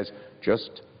other. It says,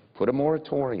 just put a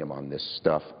moratorium on this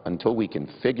stuff until we can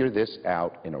figure this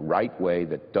out in a right way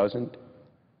that doesn't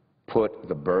put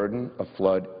the burden of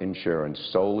flood insurance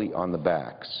solely on the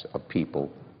backs of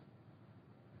people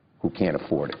who can't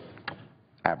afford it,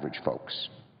 average folks.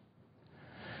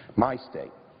 My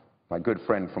state, my good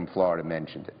friend from Florida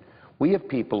mentioned it. We have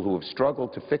people who have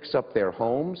struggled to fix up their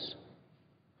homes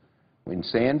in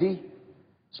Sandy,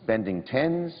 spending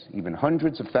tens, even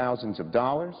hundreds of thousands of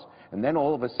dollars, and then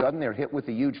all of a sudden they're hit with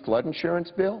a huge flood insurance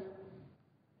bill?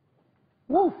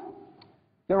 Woo!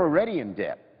 They're already in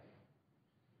debt.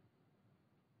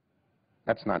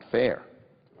 That's not fair.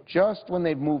 Just when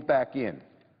they've moved back in,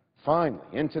 finally,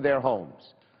 into their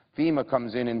homes, FEMA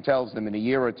comes in and tells them in a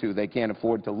year or two they can't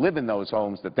afford to live in those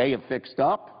homes that they have fixed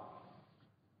up.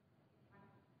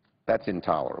 That's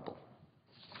intolerable.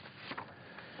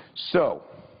 So,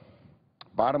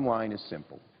 bottom line is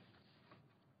simple.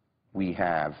 We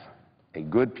have a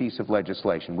good piece of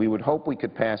legislation. We would hope we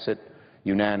could pass it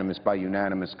by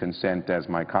unanimous consent, as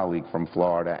my colleague from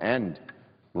Florida and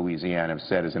Louisiana have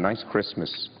said, as a nice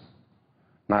Christmas,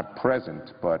 not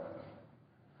present, but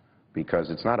because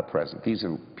it's not a present.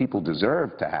 People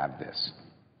deserve to have this,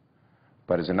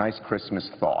 but as a nice Christmas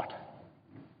thought.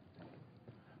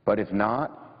 But if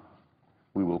not,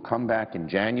 we will come back in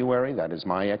January. That is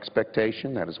my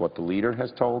expectation. That is what the leader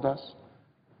has told us.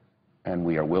 And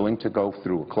we are willing to go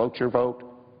through a cloture vote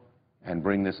and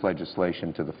bring this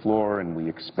legislation to the floor, and we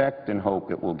expect and hope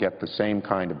it will get the same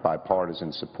kind of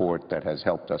bipartisan support that has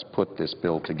helped us put this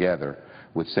bill together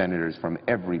with senators from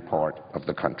every part of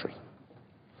the country.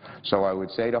 So I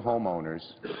would say to homeowners,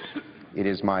 it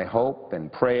is my hope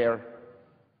and prayer,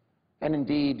 and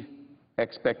indeed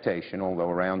expectation, although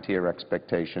around here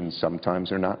expectations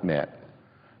sometimes are not met,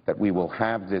 that we will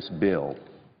have this bill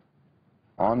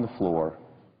on the floor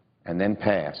and then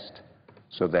passed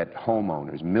so that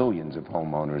homeowners, millions of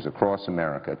homeowners across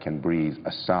America, can breathe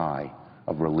a sigh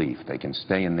of relief. They can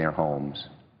stay in their homes,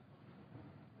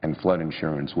 and flood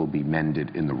insurance will be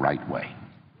mended in the right way.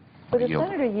 Would the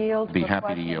Senator yield? Be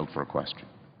happy to yield for a question.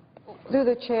 Through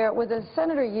the chair, with the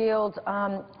Senator yield,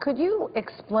 could you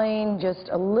explain just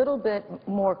a little bit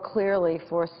more clearly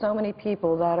for so many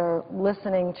people that are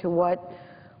listening to what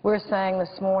we're saying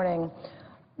this morning,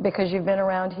 because you've been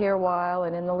around here a while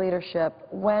and in the leadership,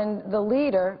 when the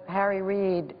leader, Harry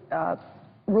Reid,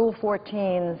 Rule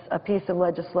 14's a piece of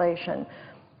legislation,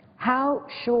 how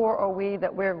sure are we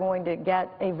that we're going to get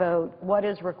a vote? What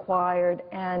is required?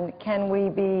 And can we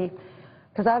be,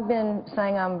 because I've been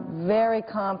saying I'm very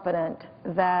confident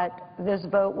that this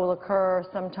vote will occur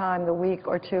sometime the week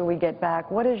or two we get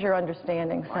back. What is your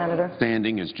understanding, Senator? My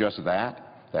understanding is just that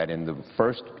in the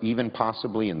first, even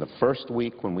possibly in the first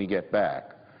week when we get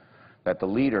back, that the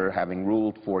leader, having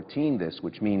ruled 14 this,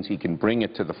 which means he can bring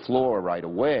it to the floor right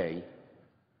away,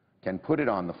 can put it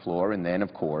on the floor, and then,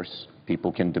 of course,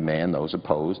 people can demand, those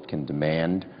opposed can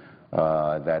demand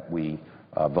that we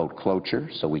vote cloture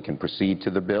so we can proceed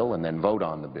to the bill and then vote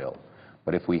on the bill.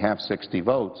 But if we have 60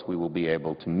 votes, we will be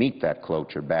able to meet that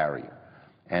cloture barrier.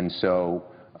 And so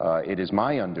it is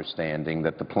my understanding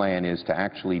that the plan is to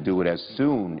actually do it as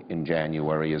soon in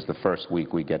January as the first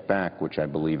week we get back, which I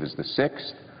believe is the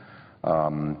 6th.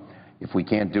 If we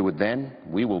can't do it then,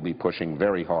 we will be pushing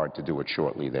very hard to do it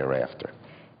shortly thereafter.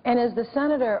 And is the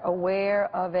Senator aware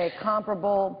of a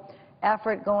comparable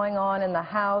effort going on in the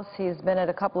House? He's been at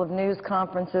a couple of news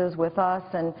conferences with us,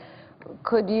 and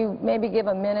could you maybe give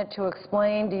a minute to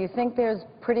explain? Do you think there's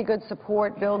pretty good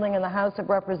support building in the House of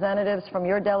Representatives from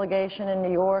your delegation in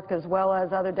New York as well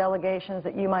as other delegations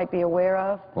that you might be aware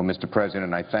of? Well, Mr.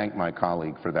 President, I thank my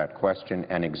colleague for that question,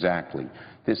 and exactly.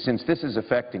 Since this is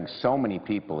affecting so many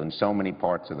people in so many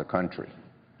parts of the country,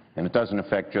 and it doesn't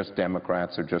affect just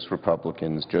Democrats or just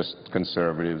Republicans, just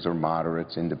conservatives or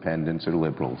moderates, independents or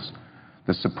liberals,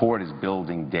 the support is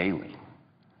building daily.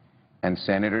 And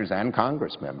senators and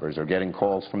Congress members are getting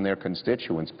calls from their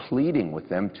constituents pleading with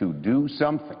them to do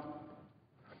something.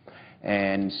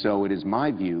 And so it is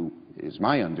my view, it is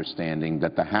my understanding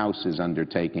that the House is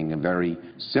undertaking a very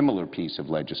similar piece of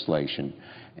legislation.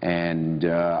 And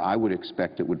I would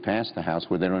expect it would pass the House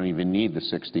where they don't even need the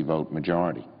 60-vote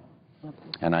majority.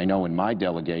 And I know in my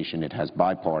delegation it has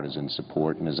bipartisan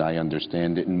support, and as I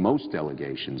understand it, in most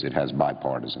delegations it has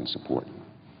bipartisan support.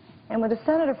 And would the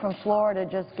Senator from Florida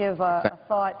just give a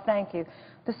thought? Thank you.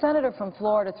 The Senator from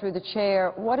Florida, through the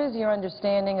chair, what is your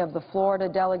understanding of the Florida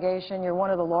delegation? You're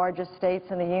one of the largest states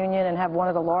in the Union and have one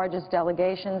of the largest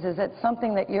delegations. Is it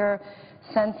something that you're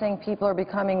sensing people are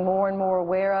becoming more and more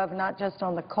aware of, not just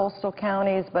on the coastal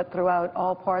counties, but throughout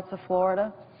all parts of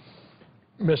Florida?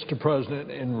 Mr. President,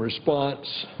 in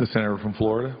response... The Senator from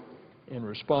Florida. In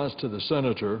response to the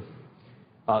Senator,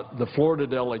 the Florida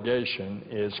delegation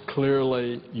is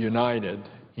clearly united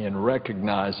in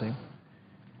recognizing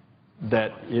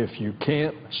that if you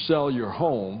can't sell your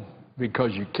home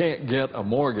because you can't get a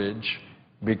mortgage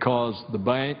because the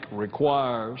bank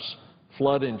requires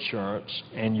flood insurance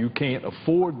and you can't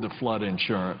afford the flood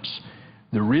insurance,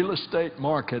 the real estate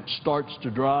market starts to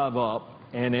drive up.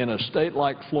 And in a state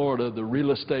like Florida, the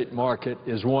real estate market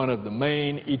is one of the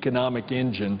main economic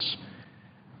engines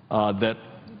that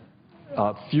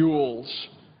fuels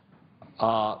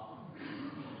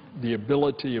the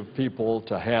ability of people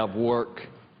to have work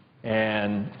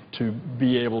and to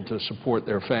be able to support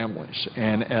their families.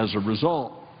 And as a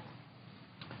result,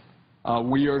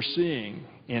 we are seeing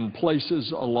in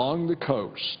places along the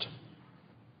coast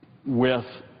with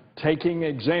taking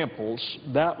examples,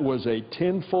 that was a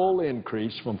tenfold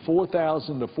increase from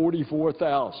 $4,000 to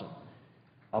 $44,000,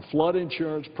 a flood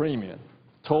insurance premium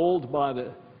told by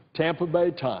the Tampa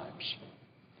Bay Times.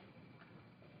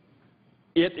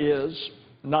 It is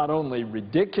not only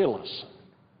ridiculous,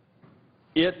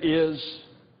 it is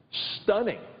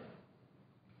stunning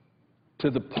to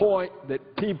the point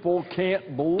that people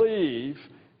can't believe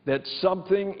that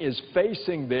something is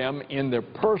facing them in their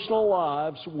personal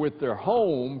lives with their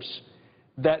homes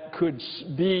that could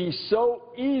be so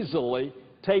easily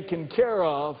taken care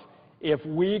of if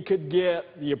we could get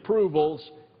the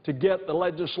approvals to get the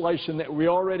legislation that we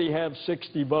already have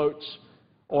 60 votes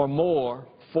or more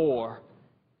for.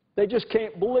 They just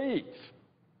can't believe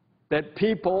that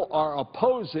people are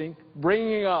opposing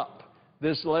bringing up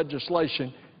this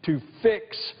legislation to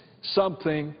fix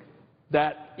something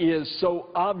that is so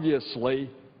obviously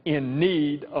in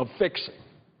need of fixing.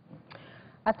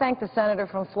 I thank the senator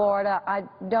from Florida.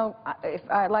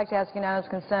 I'd like to ask unanimous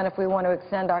consent if we want to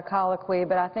extend our colloquy,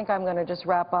 but I think I'm going to just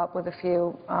wrap up with a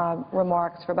few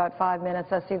remarks for about 5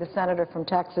 minutes. I see the senator from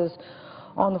Texas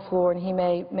on the floor, and he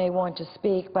may want to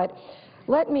speak. But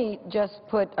let me just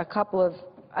put a couple of,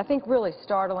 I think, really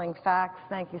startling facts,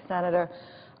 thank you, Senator,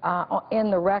 in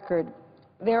the record.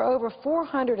 There are over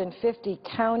 450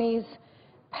 counties,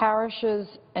 parishes,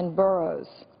 and boroughs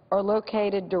are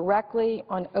located directly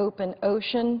on open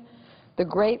ocean, the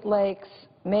Great Lakes,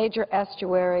 major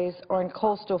estuaries, or in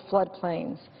coastal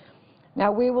floodplains.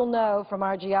 Now, we will know from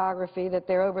our geography that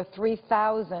there are over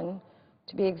 3,000,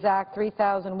 to be exact,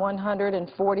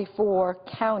 3,144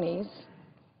 counties,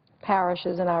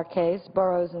 parishes in our case,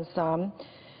 boroughs and some,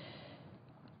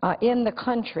 in the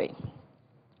country.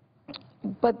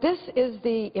 But this is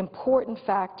the important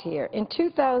fact here. In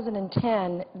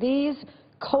 2010, these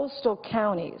coastal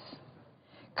counties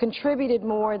contributed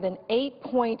more than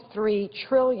 $8.3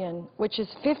 trillion, which is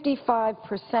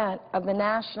 55% of the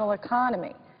national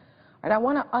economy. And I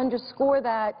want to underscore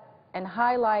that and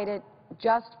highlight it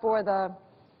just for the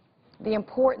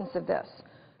importance of this.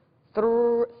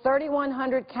 Through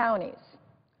 3,100 counties,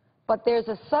 but there's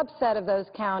a subset of those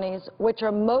counties which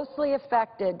are mostly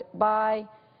affected by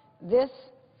this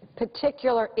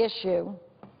particular issue,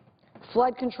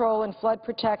 flood control and flood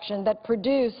protection, that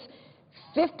produce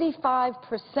 55%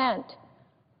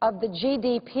 of the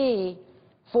GDP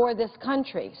for this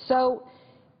country. So,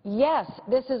 yes,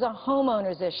 this is a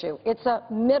homeowner's issue. It's a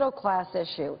middle-class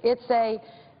issue. It's a,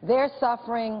 they're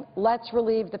suffering, let's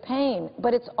relieve the pain.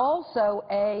 But it's also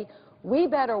a, we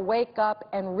better wake up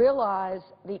and realize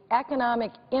the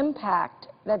economic impact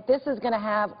that this is going to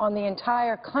have on the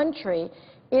entire country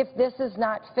if this is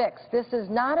not fixed. This is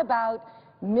not about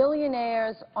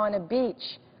millionaires on a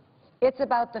beach. It's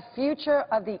about the future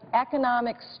of the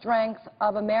economic strength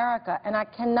of America. And I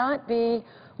cannot be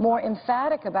more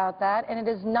emphatic about that, and it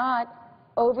is not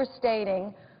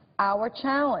overstating our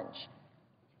challenge.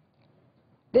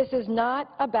 This is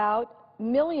not about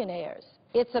millionaires.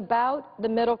 It's about the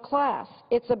middle class.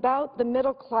 It's about the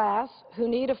middle class who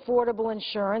need affordable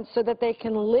insurance so that they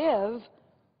can live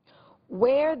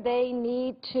where they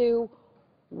need to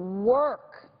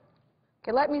work.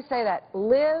 Okay, let me say that.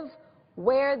 Live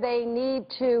where they need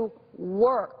to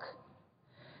work,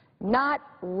 not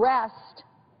rest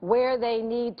where they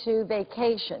need to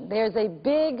vacation. There's a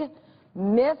big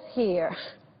myth here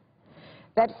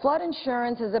that flood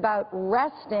insurance is about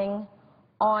resting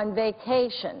on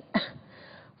vacation.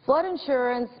 Flood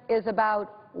insurance is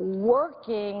about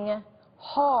working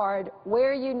hard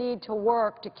where you need to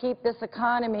work to keep this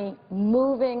economy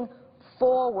moving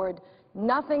forward.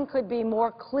 Nothing could be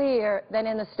more clear than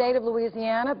in the state of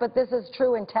Louisiana, but this is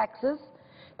true in Texas.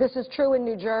 This is true in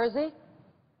New Jersey.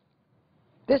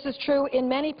 This is true in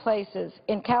many places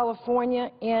in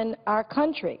California, in our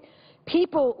country.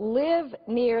 People live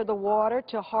near the water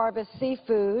to harvest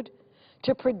seafood,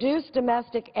 to produce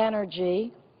domestic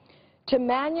energy, to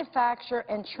manufacture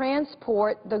and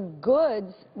transport the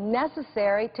goods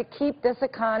necessary to keep this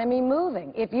economy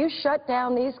moving. If you shut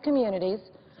down these communities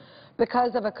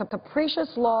because of a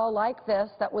capricious law like this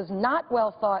that was not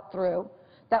well thought through,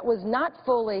 that was not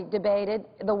fully debated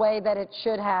the way that it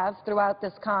should have throughout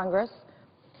this Congress,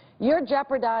 you're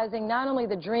jeopardizing not only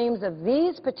the dreams of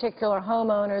these particular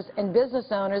homeowners and business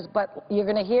owners, but you're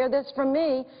going to hear this from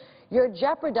me, you're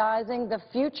jeopardizing the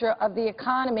future of the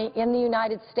economy in the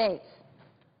United States.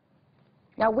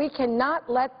 Now, we cannot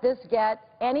let this get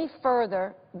any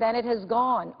further than it has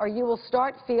gone, or you will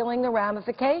start feeling the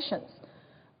ramifications.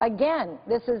 Again,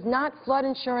 this is not flood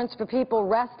insurance for people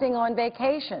resting on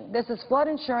vacation. This is flood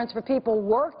insurance for people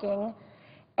working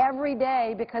every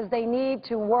day because they need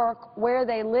to work where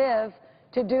they live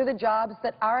to do the jobs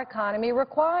that our economy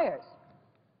requires.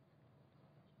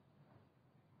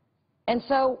 And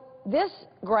so this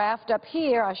graph up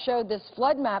here, I showed this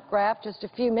flood map graph just a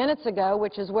few minutes ago,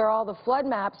 which is where all the flood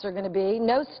maps are going to be.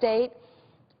 No state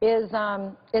is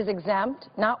exempt,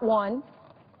 not one.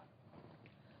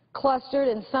 Clustered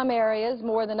in some areas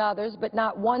more than others, but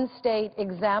not one state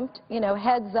exempt. You know,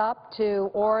 heads up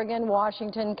to Oregon,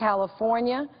 Washington,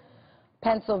 California,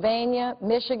 Pennsylvania,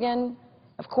 Michigan,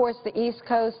 of course the East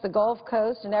Coast, the Gulf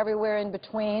Coast, and everywhere in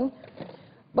between.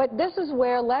 But this is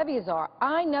where levees are.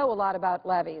 I know a lot about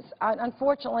levees.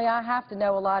 Unfortunately, I have to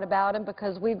know a lot about them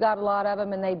because we've got a lot of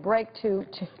them and they break too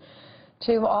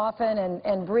often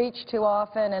and breach too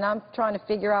often, and I'm trying to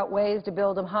figure out ways to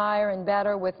build them higher and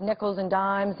better with nickels and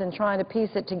dimes and trying to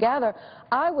piece it together.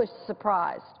 I was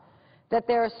surprised that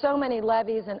there are so many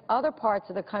levees in other parts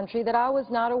of the country that I was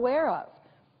not aware of.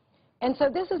 And so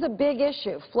this is a big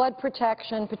issue, flood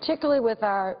protection, particularly with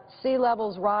our sea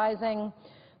levels rising,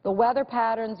 the weather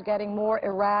patterns getting more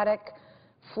erratic,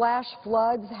 flash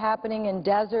floods happening in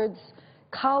deserts.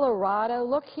 Colorado,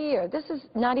 look here, this is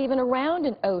not even around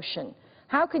an ocean.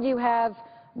 How could you have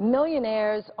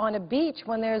millionaires on a beach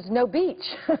when there's no beach?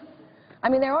 I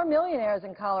mean, there are millionaires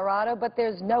in Colorado, but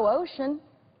there's no ocean.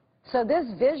 So this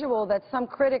visual that some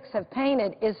critics have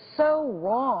painted is so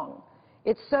wrong.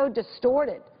 It's so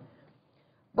distorted.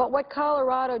 But what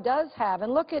Colorado does have,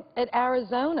 and look at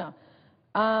Arizona,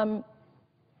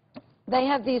 they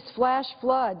have these flash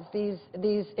floods,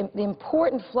 the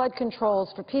important flood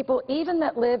controls for people even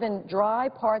that live in dry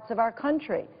parts of our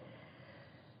country.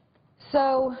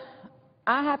 So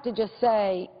I have to just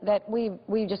say that we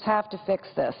just have to fix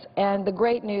this. And the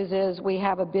great news is we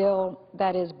have a bill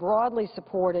that is broadly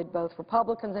supported, both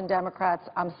Republicans and Democrats.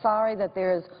 I'm sorry that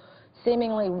there is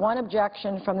seemingly one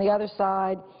objection from the other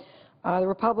side. The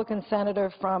Republican senator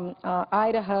from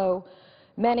Idaho,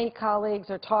 many colleagues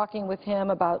are talking with him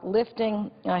about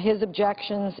lifting his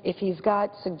objections. If he's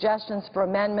got suggestions for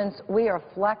amendments, we are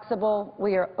flexible.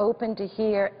 We are open to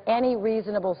hear any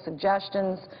reasonable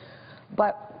suggestions.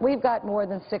 But we've got more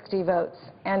than 60 votes.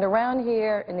 And around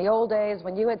here, in the old days,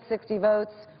 when you had 60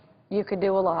 votes, you could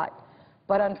do a lot.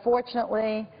 But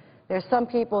unfortunately, there's some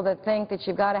people that think that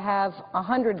you've got to have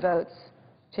 100 votes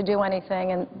to do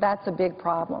anything, and that's a big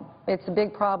problem. It's a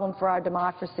big problem for our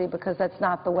democracy because that's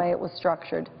not the way it was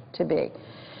structured to be.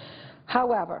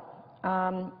 However,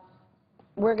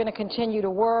 we're going to continue to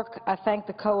work. I thank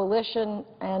the coalition,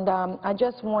 and I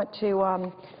just want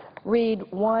to read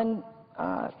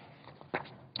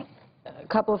a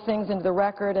couple of things into the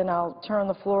record, and I'll turn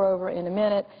the floor over in a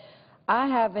minute. I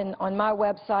have on my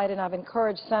website, and I've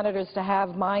encouraged senators to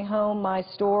have My Home, My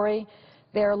Story.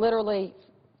 There are literally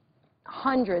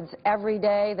hundreds every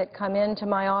day that come into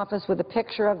my office with a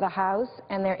picture of the house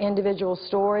and their individual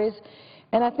stories.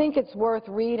 And I think it's worth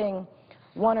reading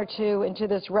one or two into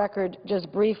this record just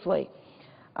briefly.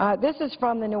 This is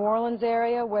from the New Orleans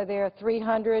area where there are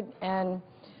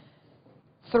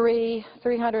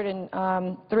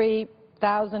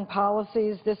 303,000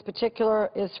 policies. This particular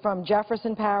is from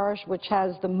Jefferson Parish, which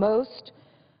has the most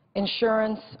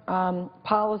insurance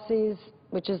policies,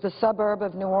 which is the suburb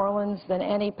of New Orleans, than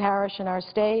any parish in our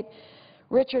state.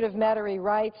 Richard of Metairie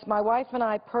writes, "My wife and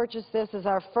I purchased this as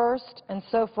our first and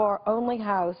so far only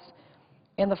house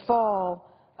in the fall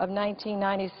of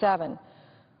 1997.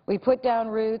 We put down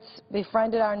roots,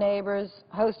 befriended our neighbors,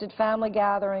 hosted family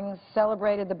gatherings,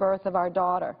 celebrated the birth of our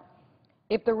daughter.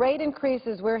 If the rate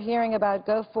increases we're hearing about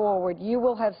go forward, you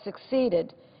will have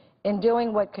succeeded in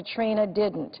doing what Katrina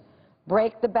didn't,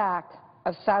 break the back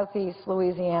of Southeast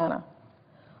Louisiana.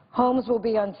 Homes will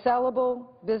be unsellable,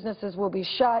 businesses will be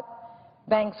shut,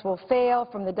 banks will fail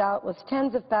from the doubtless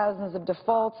tens of thousands of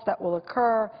defaults that will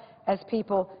occur as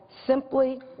people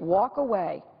simply walk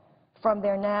away from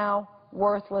their now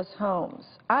worthless homes."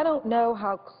 I don't know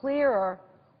how clearer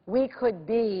we could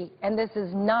be, and this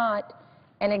is not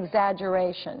an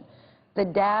exaggeration. The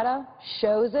data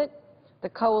shows it. The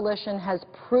coalition has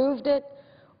proved it.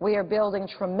 We are building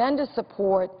tremendous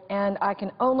support, and I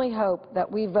can only hope that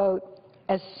we vote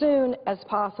as soon as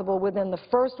possible within the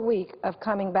first week of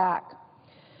coming back.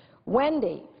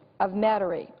 Wendy of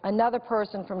Metairie, another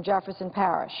person from Jefferson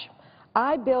Parish,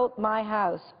 "I built my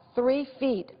house 3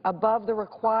 feet above the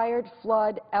required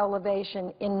flood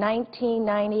elevation in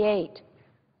 1998.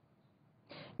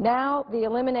 Now, the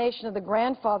elimination of the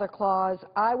grandfather clause,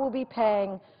 I will be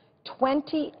paying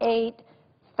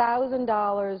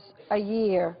 $28,000 a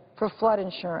year for flood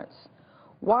insurance.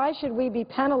 Why should we be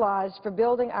penalized for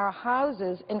building our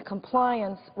houses in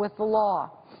compliance with the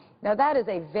law?" Now, that is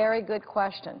a very good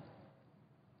question.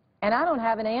 And I don't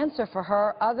have an answer for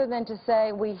her other than to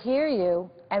say, we hear you,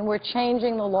 and we're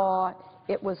changing the law.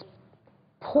 It was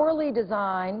poorly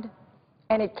designed,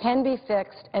 and it can be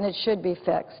fixed, and it should be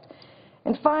fixed.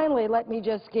 And finally, let me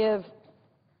just give,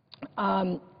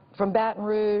 from Baton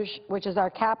Rouge, which is our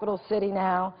capital city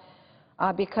now,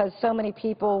 because so many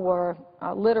people were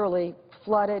literally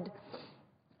flooded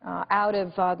out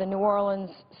of the New Orleans,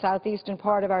 southeastern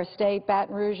part of our state.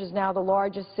 Baton Rouge is now the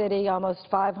largest city, almost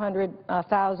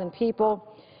 500,000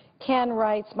 people. Ken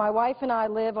writes, my wife and I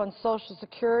live on Social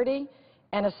Security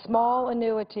and a small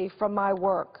annuity from my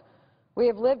work. We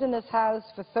have lived in this house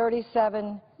for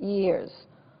 37 years.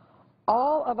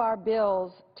 All of our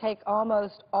bills take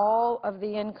almost all of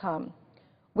the income.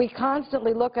 We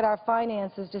constantly look at our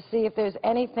finances to see if there's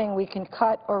anything we can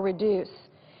cut or reduce.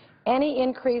 Any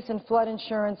increase in flood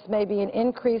insurance may be an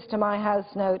increase to my house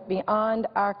note beyond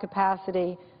our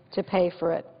capacity to pay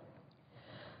for it.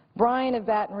 Brian of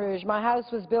Baton Rouge, my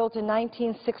house was built in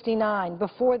 1969,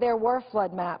 before there were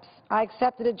flood maps. I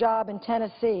accepted a job in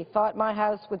Tennessee, thought my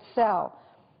house would sell.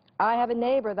 I have a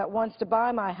neighbor that wants to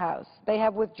buy my house. They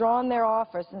have withdrawn their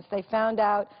offer since they found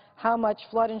out how much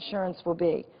flood insurance will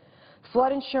be.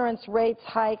 Flood insurance rates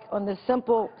hike on the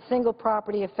single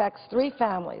property affects 3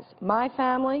 families, my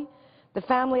family, the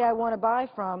family I want to buy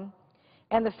from,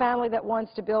 and the family that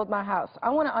wants to build my house.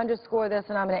 I want to underscore this,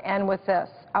 and I'm going to end with this.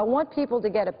 I want people to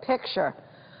get a picture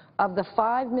of the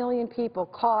 5 million people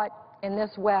caught in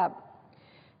this web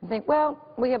and think,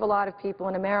 well, we have a lot of people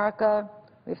in America.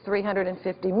 We have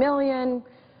 350 million.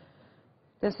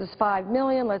 This is 5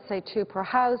 million, let's say 2 per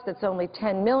house. That's only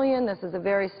 10 million. This is a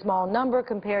very small number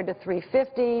compared to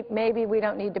 350. Maybe we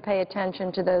don't need to pay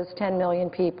attention to those 10 million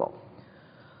people.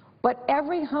 But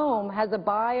every home has a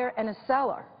buyer and a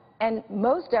seller, and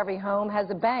most every home has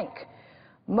a bank.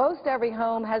 Most every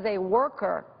home has a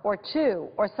worker or 2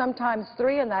 or sometimes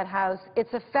 3 in that house.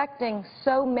 It's affecting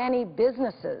so many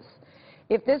businesses.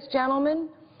 If this gentleman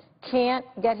can't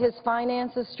get his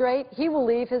finances straight, he will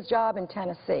leave his job in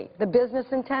Tennessee. The business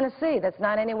in Tennessee that's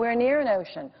not anywhere near an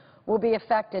ocean will be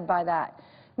affected by that.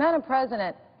 Madam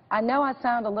President, I know I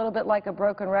sound a little bit like a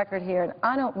broken record here, and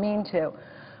I don't mean to,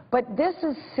 but this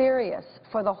is serious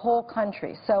for the whole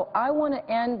country. So I want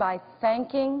to end by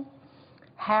thanking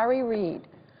Harry Reid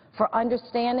for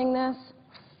understanding this,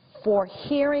 for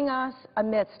hearing us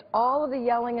amidst all of the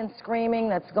yelling and screaming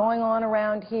that's going on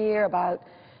around here about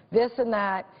this and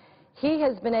that. He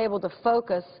has been able to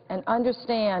focus and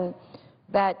understand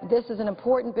that this is an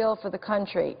important bill for the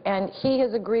country, and he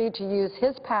has agreed to use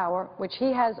his power, which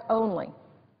he has only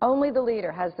the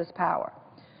leader has this power,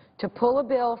 to pull a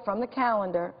bill from the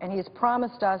calendar, and he's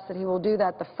promised us that he will do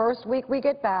that the first week we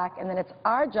get back, and then it's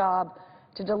our job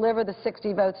to deliver the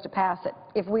 60 votes to pass it.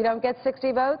 If we don't get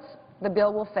 60 votes, the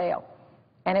bill will fail,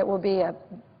 and it will be a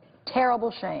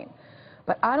terrible shame.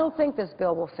 But I don't think this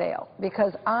bill will fail,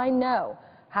 because I know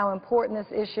how important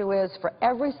this issue is for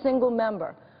every single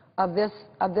member of this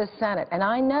Senate. And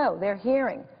I know they're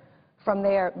hearing from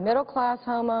their middle-class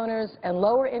homeowners and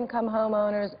lower-income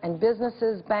homeowners and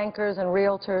businesses, bankers, and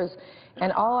realtors.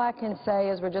 And all I can say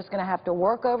is we're just going to have to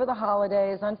work over the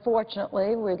holidays.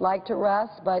 Unfortunately, we'd like to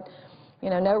rest, but, you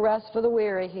know, no rest for the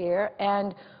weary here.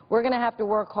 And we're going to have to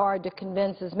work hard to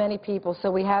convince as many people so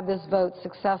we have this vote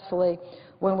successfully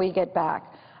when we get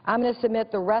back. I'm going to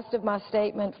submit the rest of my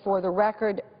statement. For the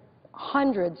record,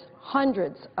 hundreds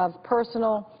of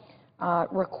personal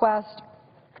requests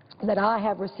that I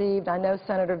have received. I know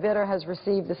Senator Vitter has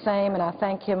received the same, and I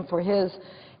thank him for his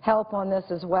help on this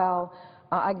as well.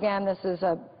 Again, this is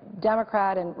a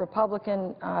Democrat and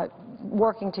Republican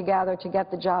working together to get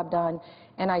the job done,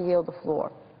 and I yield the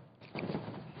floor.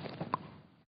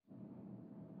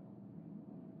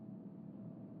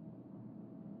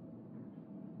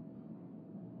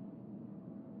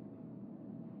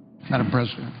 Madam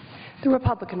President. The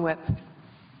Republican whip.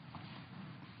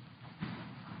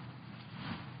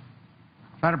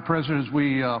 Madam President, as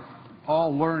we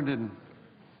all learned in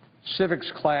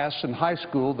civics class in high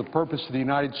school, the purpose of the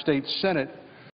United States Senate